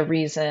be a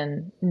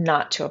reason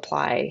not to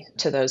apply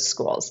to those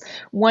schools.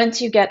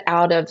 Once you get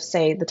out of,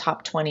 say, the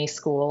top 20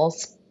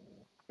 schools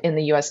in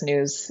the US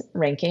News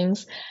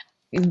rankings,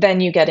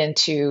 then you get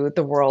into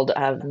the world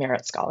of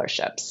merit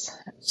scholarships.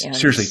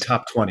 Seriously,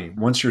 top 20.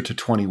 Once you're to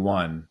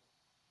 21,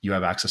 you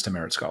have access to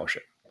merit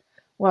scholarship.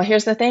 Well,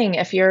 here's the thing.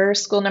 If you're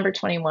school number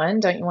 21,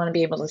 don't you want to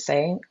be able to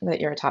say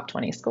that you're a top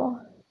 20 school?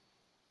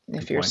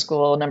 If you're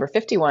school number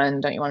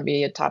 51, don't you want to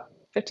be a top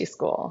 50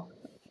 school?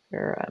 If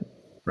you're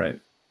right.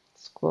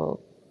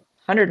 School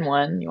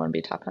 101, you want to be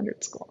a top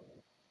 100 school.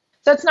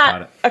 So it's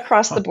not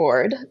across the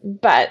board,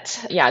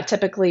 but yeah,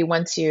 typically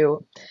once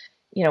you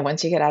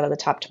get out of the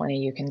top 20,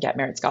 you can get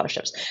merit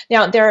scholarships.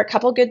 Now, there are a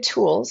couple good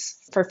tools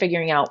for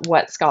figuring out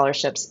what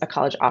scholarships a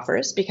college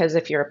offers, because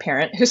if you're a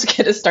parent whose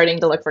kid is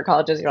starting to look for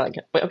colleges, you're like,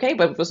 okay,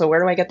 but so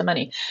where do I get the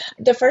money?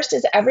 The first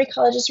is every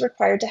college is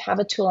required to have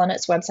a tool on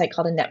its website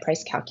called a net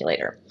price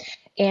calculator.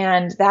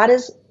 And that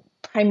is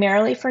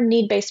primarily for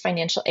need-based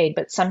financial aid,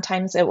 but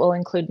sometimes it will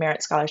include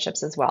merit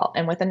scholarships as well.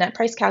 And with a net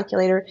price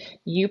calculator,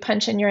 you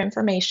punch in your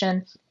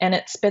information and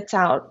it spits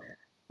out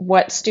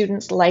what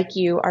students like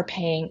you are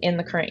paying in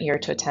the current year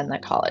to attend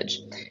that college.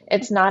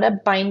 It's not a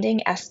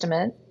binding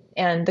estimate,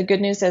 and the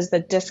good news is the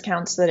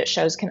discounts that it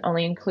shows can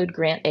only include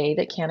grant aid.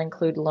 It can't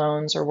include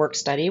loans or work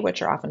study,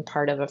 which are often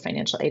part of a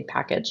financial aid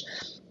package.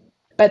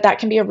 But that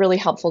can be a really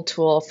helpful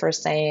tool for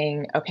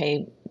saying,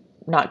 okay,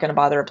 not going to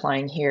bother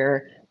applying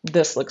here.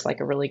 This looks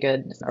like a really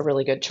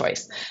good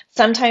choice.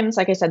 Sometimes,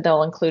 like I said,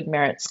 they'll include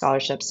merit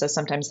scholarships. So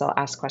sometimes they'll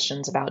ask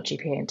questions about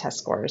GPA and test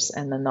scores,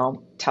 and then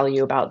they'll tell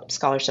you about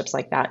scholarships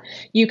like that.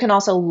 You can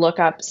also look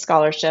up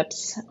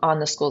scholarships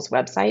on the school's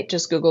website.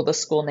 Just Google the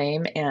school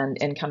name and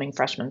incoming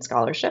freshman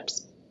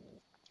scholarships.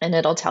 and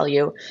it'll tell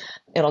you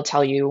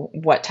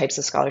what types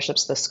of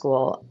scholarships the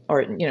school,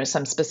 or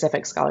some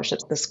specific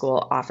scholarships the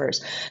school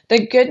offers.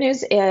 The good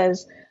news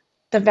is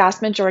the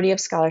vast majority of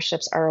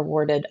scholarships are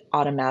awarded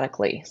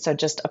automatically. So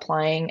just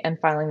applying and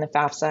filing the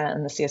FAFSA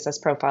and the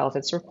CSS profile, if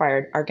it's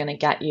required, are going to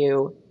get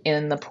you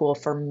in the pool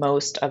for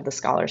most of the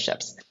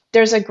scholarships.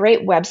 There's a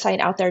great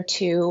website out there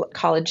too,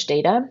 College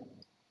Data,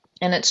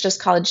 and it's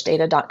just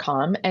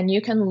collegedata.com. And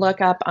you can look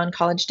up on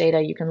College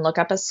Data, you can look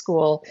up a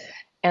school,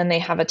 and they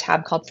have a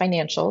tab called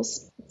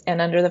Financials.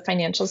 And under the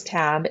Financials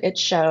tab, it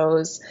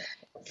shows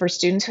for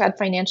students who had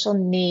financial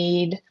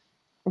need,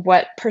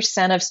 what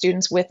percent of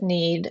students with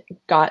need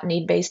got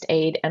need-based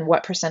aid and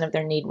what percent of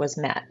their need was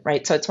met,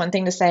 right? So it's one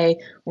thing to say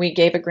we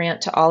gave a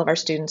grant to all of our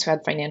students who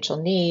had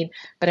financial need,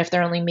 but if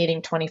they're only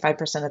meeting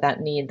 25% of that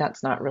need,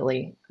 that's not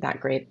really that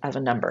great of a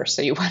number.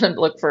 So you want to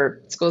look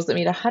for schools that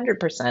meet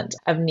 100%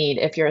 of need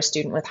if you're a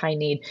student with high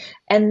need.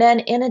 And then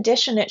in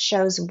addition, it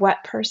shows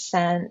what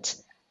percent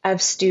of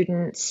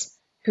students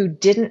who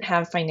didn't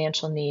have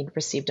financial need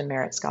received a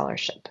merit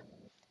scholarship,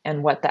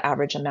 and what the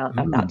average amount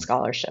of that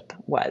scholarship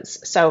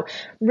was. So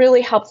really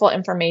helpful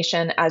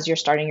information as you're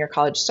starting your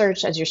college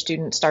search, as your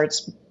student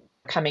starts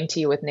coming to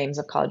you with names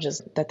of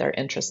colleges that they're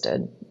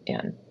interested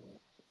in.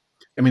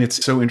 I mean,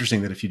 it's so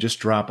interesting that if you just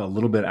drop a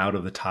little bit out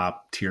of the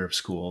top tier of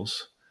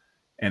schools,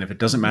 and if it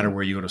doesn't matter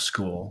where you go to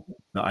school,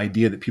 the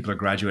idea that people are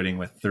graduating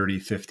with $30,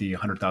 $50,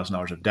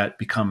 $100,000 of debt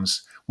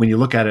becomes, when you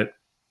look at it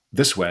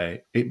this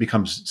way, it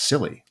becomes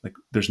silly. Like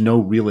there's no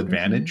real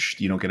advantage.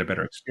 You don't get a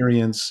better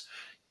experience.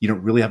 You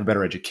don't really have a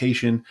better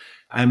education.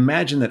 I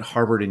imagine that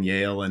Harvard and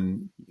Yale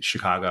and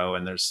Chicago,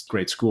 and there's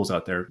great schools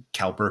out there,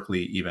 Cal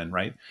Berkeley even,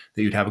 right?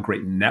 That you'd have a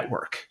great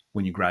network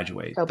when you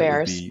graduate. Go That would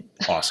Bears. be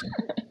awesome.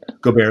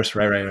 Go Bears,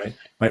 right.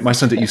 My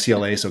son's at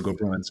UCLA, so go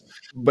Bruins.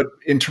 But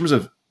in terms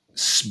of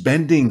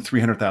spending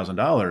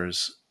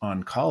 $300,000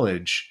 on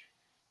college,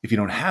 if you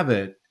don't have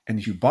it and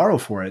if you borrow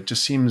for it,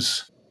 just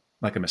seems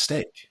like a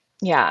mistake.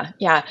 Yeah.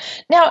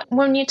 Now,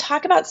 when you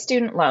talk about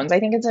student loans, I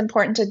think it's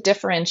important to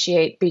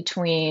differentiate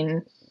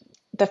between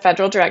the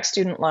federal direct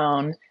student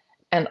loan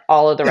and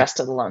all of the rest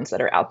of the loans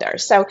that are out there.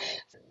 So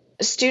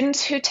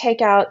students who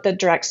take out the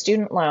direct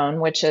student loan,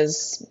 which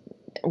is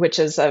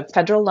a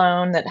federal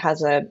loan that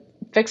has a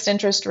fixed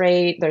interest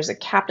rate, there's a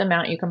capped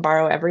amount you can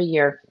borrow every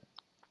year.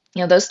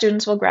 Those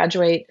students will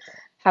graduate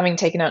having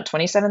taken out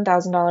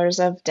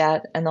 $27,000 of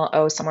debt, and they'll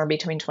owe somewhere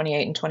between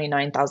 $28,000 and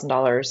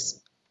 $29,000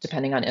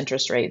 depending on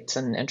interest rates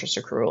and interest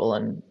accrual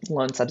and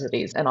loan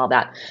subsidies and all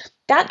that.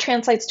 That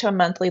translates to a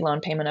monthly loan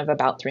payment of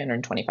about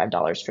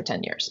 $325 for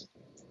 10 years.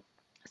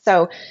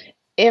 So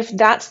if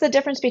that's the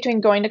difference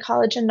between going to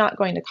college and not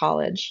going to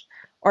college,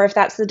 or if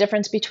that's the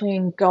difference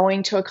between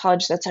going to a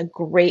college that's a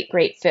great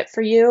fit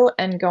for you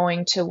and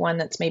going to one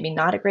that's maybe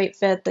not a great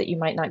fit that you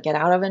might not get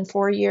out of in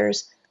 4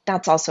 years,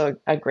 that's also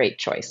a great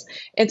choice.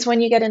 It's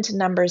when you get into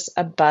numbers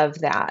above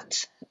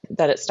that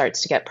it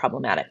starts to get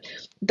problematic.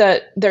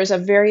 There's a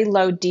very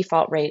low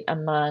default rate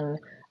among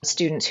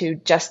students who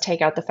just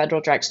take out the federal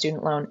direct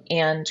student loan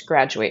and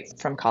graduate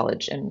from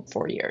college in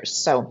 4 years.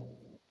 So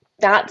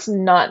that's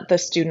not the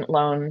student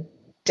loan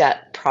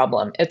debt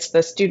problem. It's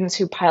the students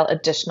who pile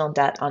additional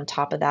debt on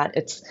top of that.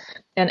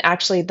 And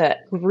actually the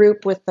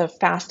group with the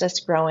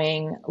fastest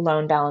growing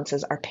loan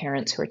balances are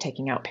parents who are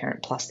taking out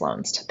Parent Plus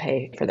loans to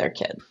pay for their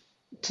kid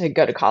to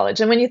go to college.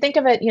 And when you think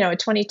of it, a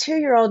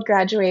 22-year-old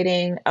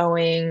graduating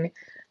owing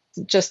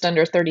just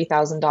under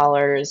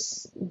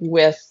 $30,000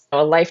 with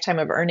a lifetime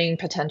of earning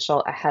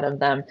potential ahead of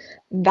them,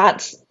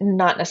 that's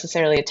not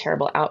necessarily a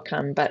terrible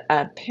outcome. But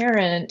a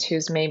parent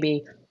who's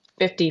maybe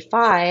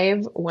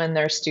 55 when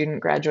their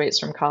student graduates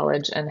from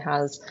college and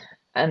has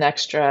an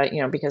extra,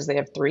 because they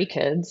have 3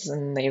 kids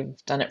and they've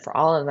done it for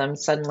all of them,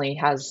 suddenly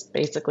has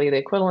basically the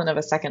equivalent of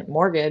a second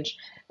mortgage,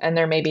 and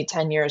they're maybe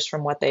 10 years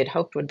from what they'd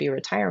hoped would be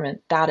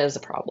retirement. That is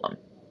a problem.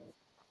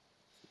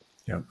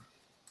 Yeah.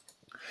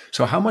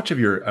 So how much of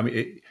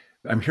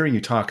I'm hearing you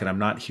talk and I'm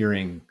not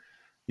hearing,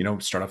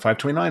 start a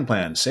 529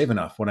 plan, save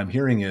enough. What I'm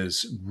hearing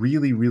is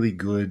really, really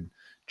good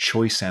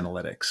choice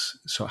analytics.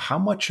 So how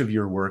much of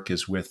your work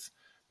is with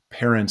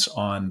parents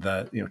on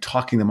the,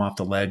 talking them off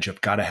the ledge of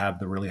got to have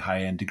the really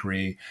high end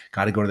degree,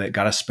 got to go to that,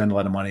 got to spend a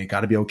lot of money, got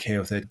to be okay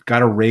with it, got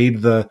to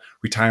raid the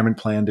retirement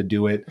plan to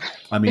do it.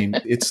 I mean,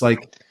 it's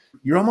like,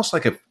 you're almost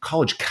like a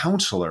college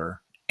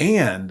counselor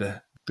and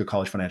the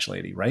college financial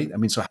aid, right? I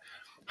mean, so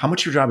how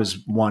much of your job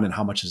is one and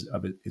how much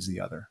of it is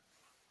the other?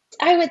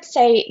 I would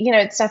say,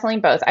 it's definitely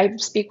both. I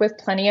speak with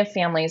plenty of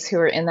families who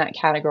are in that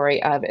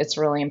category of it's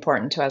really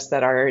important to us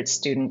that our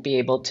student be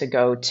able to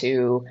go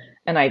to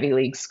an Ivy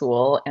League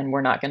school and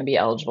we're not going to be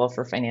eligible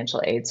for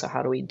financial aid. So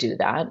how do we do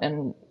that?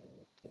 And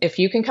if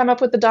you can come up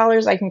with the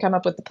dollars, I can come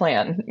up with the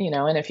plan,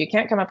 and if you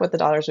can't come up with the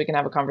dollars, we can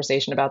have a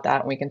conversation about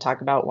that. And we can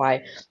talk about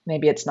why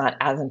maybe it's not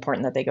as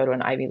important that they go to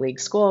an Ivy League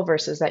school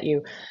versus that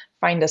you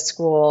find a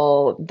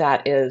school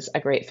that is a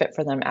great fit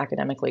for them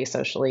academically,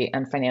 socially,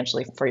 and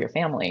financially for your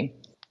family.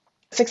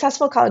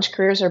 Successful college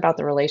careers are about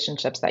the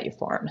relationships that you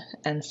form.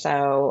 And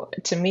so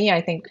to me,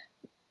 I think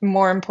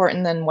more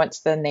important than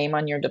what's the name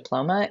on your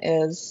diploma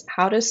is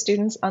how do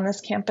students on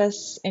this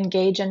campus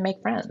engage and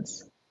make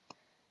friends?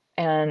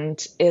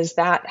 And is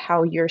that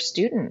how your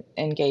student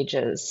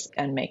engages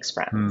and makes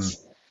Hmm.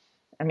 friends?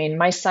 I mean,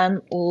 my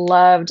son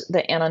loved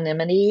the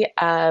anonymity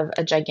of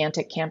a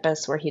gigantic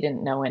campus where he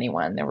didn't know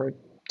anyone. There were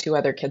two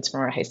other kids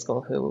from our high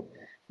school who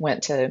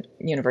went to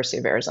University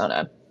of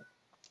Arizona,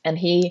 and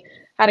he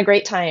had a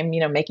great time,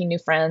 making new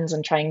friends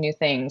and trying new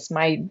things.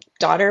 My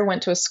daughter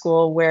went to a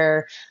school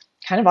where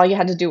kind of all you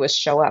had to do was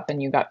show up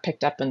and you got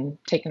picked up and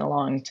taken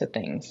along to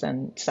things.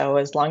 And so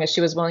as long as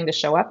she was willing to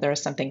show up, there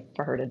was something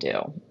for her to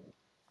do.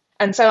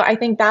 And so I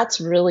think that's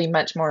really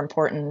much more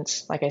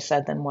important, like I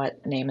said, than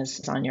what name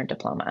is on your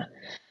diploma.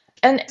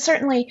 And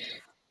certainly,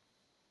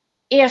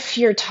 if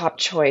your top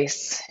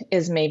choice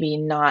is maybe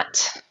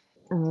not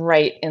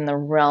right in the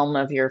realm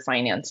of your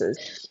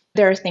finances,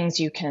 there are things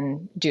you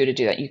can do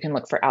that. You can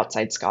look for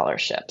outside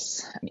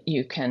scholarships.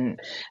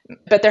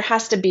 But there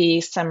has to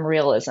be some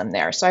realism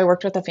there. So I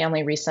worked with a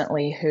family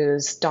recently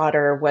whose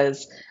daughter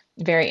was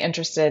very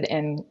interested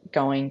in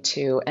going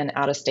to an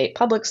out-of-state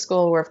public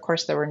school where, of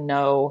course, there were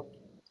no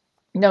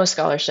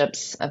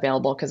scholarships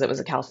available because it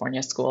was a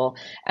California school.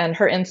 And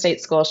her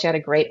in-state school, she had a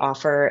great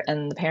offer,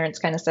 and the parents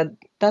kind of said,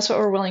 that's what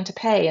we're willing to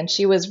pay. And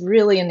she was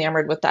really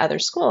enamored with the other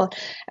school.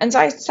 And so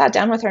I sat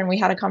down with her and we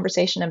had a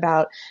conversation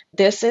about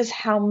this is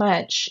how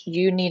much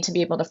you need to be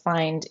able to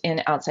find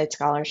in outside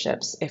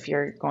scholarships if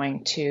you're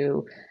going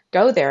to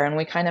go there. And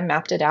we kind of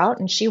mapped it out.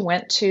 And she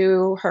went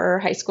to her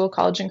high school,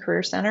 college, and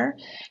career center,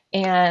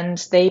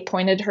 and they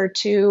pointed her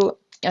to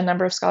a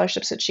number of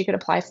scholarships that she could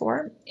apply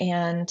for.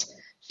 And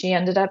she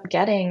ended up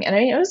getting, and I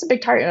mean, it was a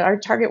big target. Our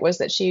target was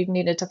that she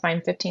needed to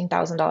find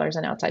 $15,000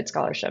 in outside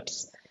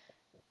scholarships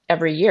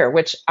every year,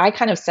 which I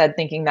kind of said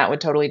thinking that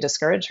would totally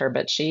discourage her,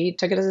 but she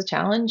took it as a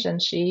challenge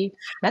and she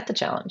met the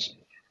challenge.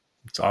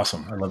 It's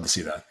awesome. I'd love to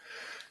see that.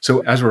 So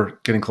as we're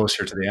getting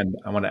closer to the end,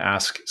 I want to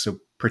ask, so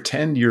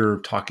pretend you're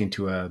talking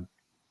to a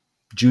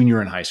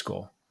junior in high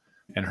school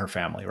and her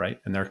family,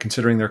 right? And they're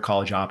considering their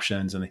college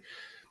options and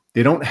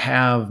they don't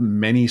have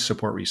many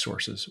support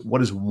resources.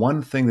 What is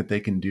one thing that they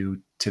can do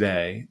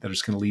today that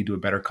is going to lead to a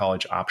better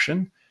college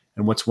option?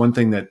 And what's one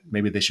thing that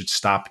maybe they should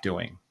stop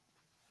doing?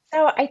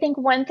 So I think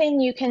one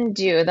thing you can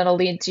do that'll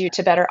lead you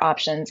to better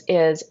options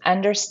is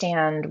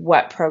understand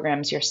what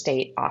programs your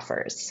state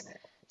offers.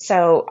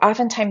 So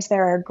oftentimes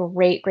there are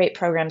great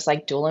programs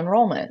like dual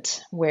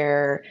enrollment,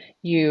 where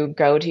you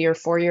go to your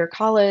 4-year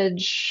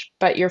college,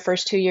 but your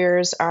first 2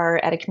 years are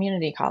at a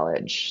community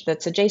college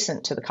that's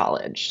adjacent to the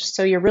college.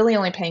 So you're really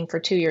only paying for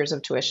 2 years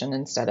of tuition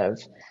instead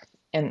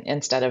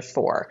of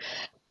four.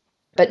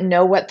 But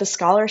know what the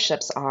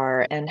scholarships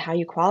are and how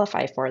you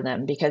qualify for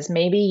them, because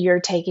maybe you're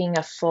taking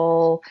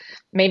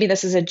maybe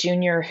this is a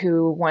junior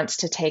who wants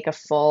to take a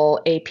full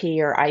AP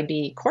or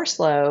IB course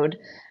load,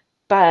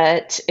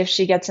 but if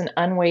she gets an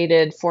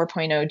unweighted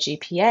 4.0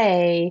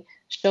 GPA,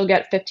 she'll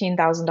get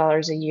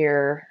 $15,000 a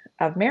year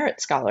of merit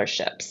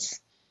scholarships.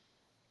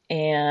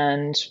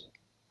 And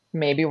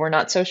maybe we're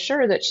not so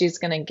sure that she's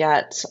going to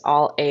get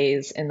all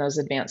A's in those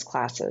advanced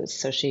classes.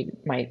 So she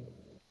might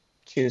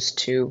choose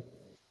to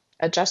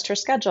adjust her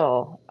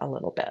schedule a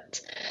little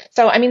bit.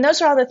 So, I mean,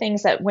 those are all the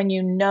things that when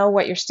you know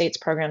what your state's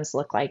programs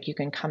look like, you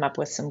can come up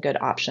with some good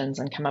options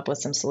and come up with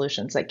some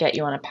solutions that get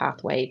you on a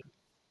pathway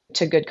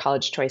to good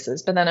college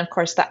choices. But then, of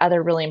course, the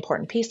other really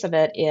important piece of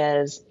it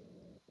is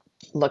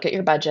look at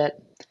your budget,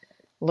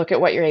 look at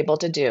what you're able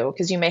to do,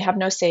 because you may have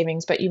no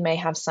savings, but you may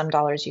have some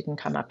dollars you can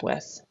come up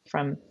with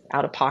from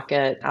out of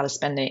pocket, out of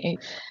spending,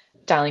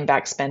 dialing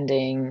back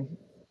spending.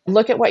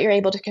 Look at what you're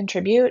able to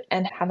contribute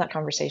and have that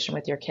conversation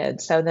with your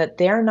kids so that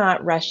they're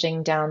not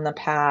rushing down the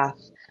path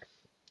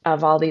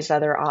of all these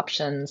other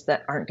options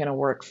that aren't going to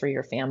work for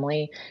your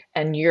family.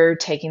 And you're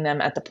taking them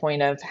at the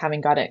point of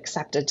having got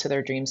accepted to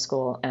their dream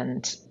school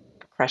and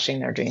crushing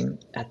their dream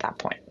at that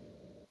point.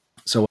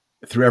 So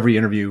through every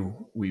interview,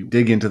 we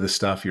dig into the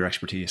stuff, your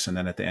expertise, and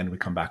then at the end, we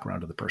come back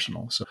around to the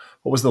personal. So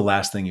what was the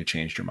last thing you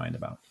changed your mind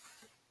about?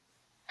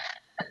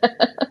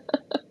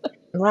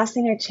 The last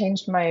thing I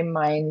changed my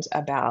mind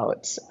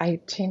about, I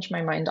change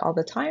my mind all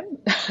the time.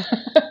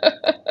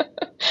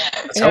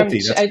 That's healthy.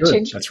 That's I've good.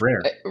 changed, That's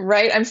rare.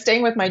 right? I'm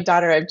staying with my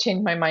daughter. I've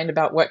changed my mind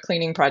about what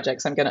cleaning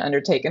projects I'm going to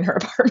undertake in her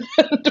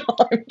apartment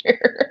while I'm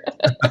here.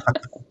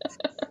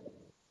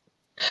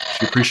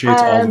 She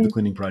appreciates all of the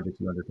cleaning projects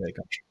you undertake,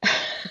 I'm sure.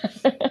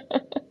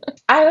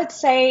 I would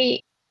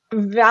say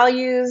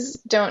values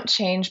don't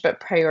change, but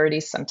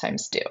priorities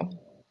sometimes do.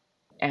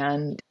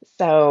 And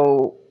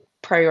so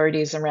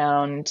priorities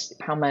around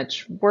how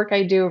much work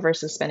I do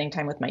versus spending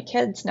time with my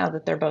kids now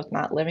that they're both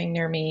not living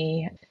near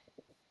me,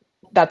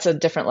 that's a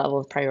different level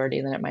of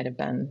priority than it might have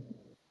been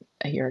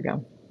a year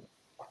ago.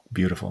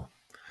 Beautiful.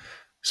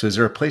 So is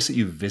there a place that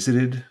you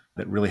visited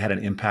that really had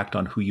an impact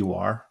on who you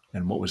are,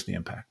 and what was the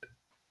impact?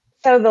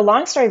 So the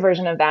long story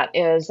version of that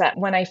is that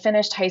when I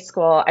finished high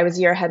school, I was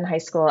a year ahead in high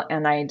school,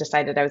 and I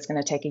decided I was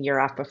going to take a year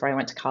off before I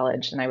went to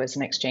college. And I was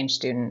an exchange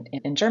student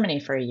in Germany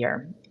for a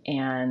year.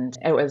 And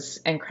it was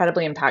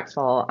incredibly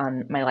impactful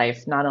on my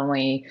life, not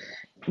only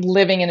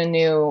living in a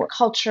new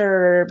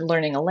culture,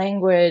 learning a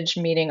language,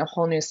 meeting a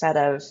whole new set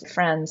of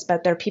friends.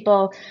 But they're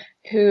people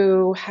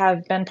who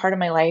have been part of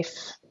my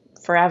life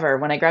forever.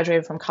 When I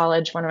graduated from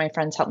college, one of my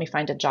friends helped me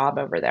find a job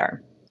over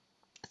there.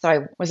 So I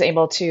was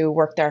able to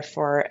work there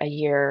for a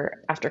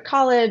year after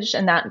college,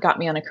 and that got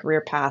me on a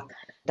career path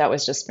that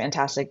was just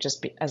fantastic,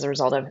 as a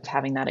result of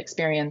having that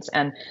experience.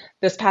 And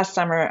this past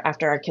summer,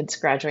 after our kids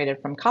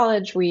graduated from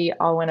college, we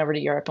all went over to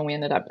Europe, and we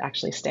ended up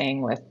actually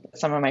staying with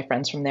some of my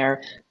friends from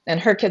there. And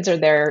her kids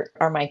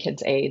are my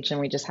kids' age, and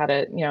we just had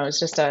it was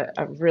just a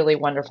really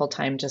wonderful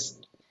time,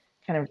 just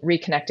kind of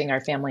reconnecting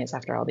our families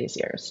after all these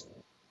years.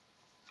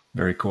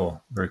 Very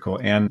cool. Very cool.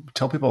 And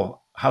tell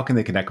people, how can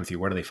they connect with you?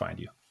 Where do they find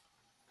you?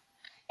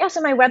 Yeah,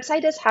 so my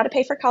website is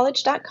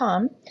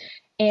howtopayforcollege.com,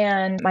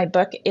 and my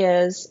book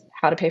is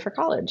How to Pay for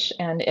College,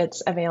 and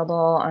it's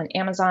available on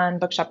Amazon,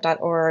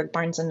 bookshop.org,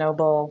 Barnes &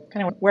 Noble,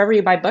 kind of wherever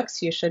you buy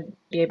books, you should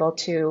be able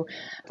to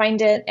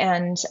find it.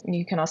 And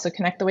you can also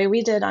connect the way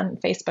we did on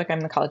Facebook. I'm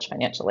the College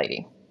Financial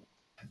Lady.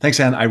 Thanks,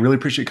 Ann. I really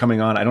appreciate you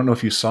coming on. I don't know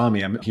if you saw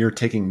me. I'm here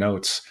taking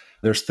notes.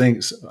 There's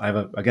things, I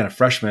have, a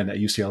freshman at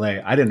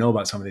UCLA. I didn't know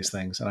about some of these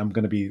things, and I'm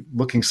going to be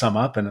looking some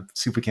up and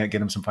see if we can't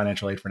get him some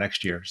financial aid for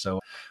next year.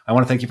 So I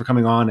want to thank you for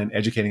coming on and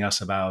educating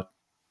us about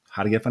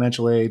how to get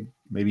financial aid,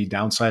 maybe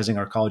downsizing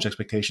our college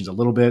expectations a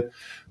little bit,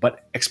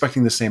 but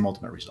expecting the same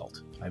ultimate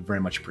result. I very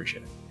much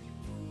appreciate it.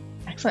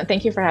 Excellent.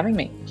 Thank you for having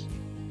me.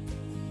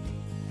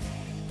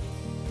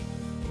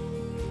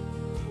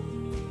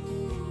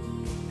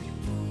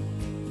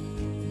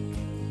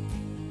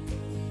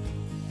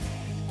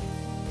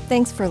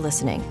 Thanks for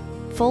listening.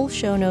 Full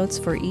show notes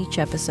for each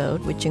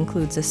episode, which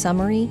includes a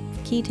summary,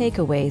 key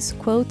takeaways,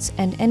 quotes,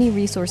 and any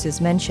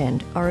resources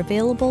mentioned, are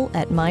available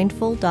at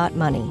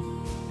mindful.money.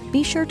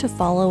 Be sure to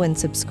follow and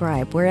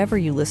subscribe wherever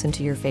you listen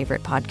to your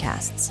favorite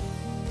podcasts.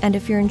 And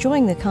if you're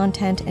enjoying the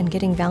content and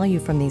getting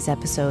value from these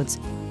episodes,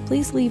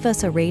 please leave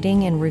us a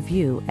rating and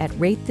review at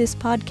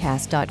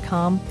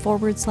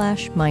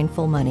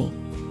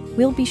ratethispodcast.com/mindfulmoney.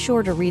 We'll be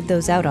sure to read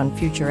those out on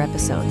future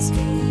episodes.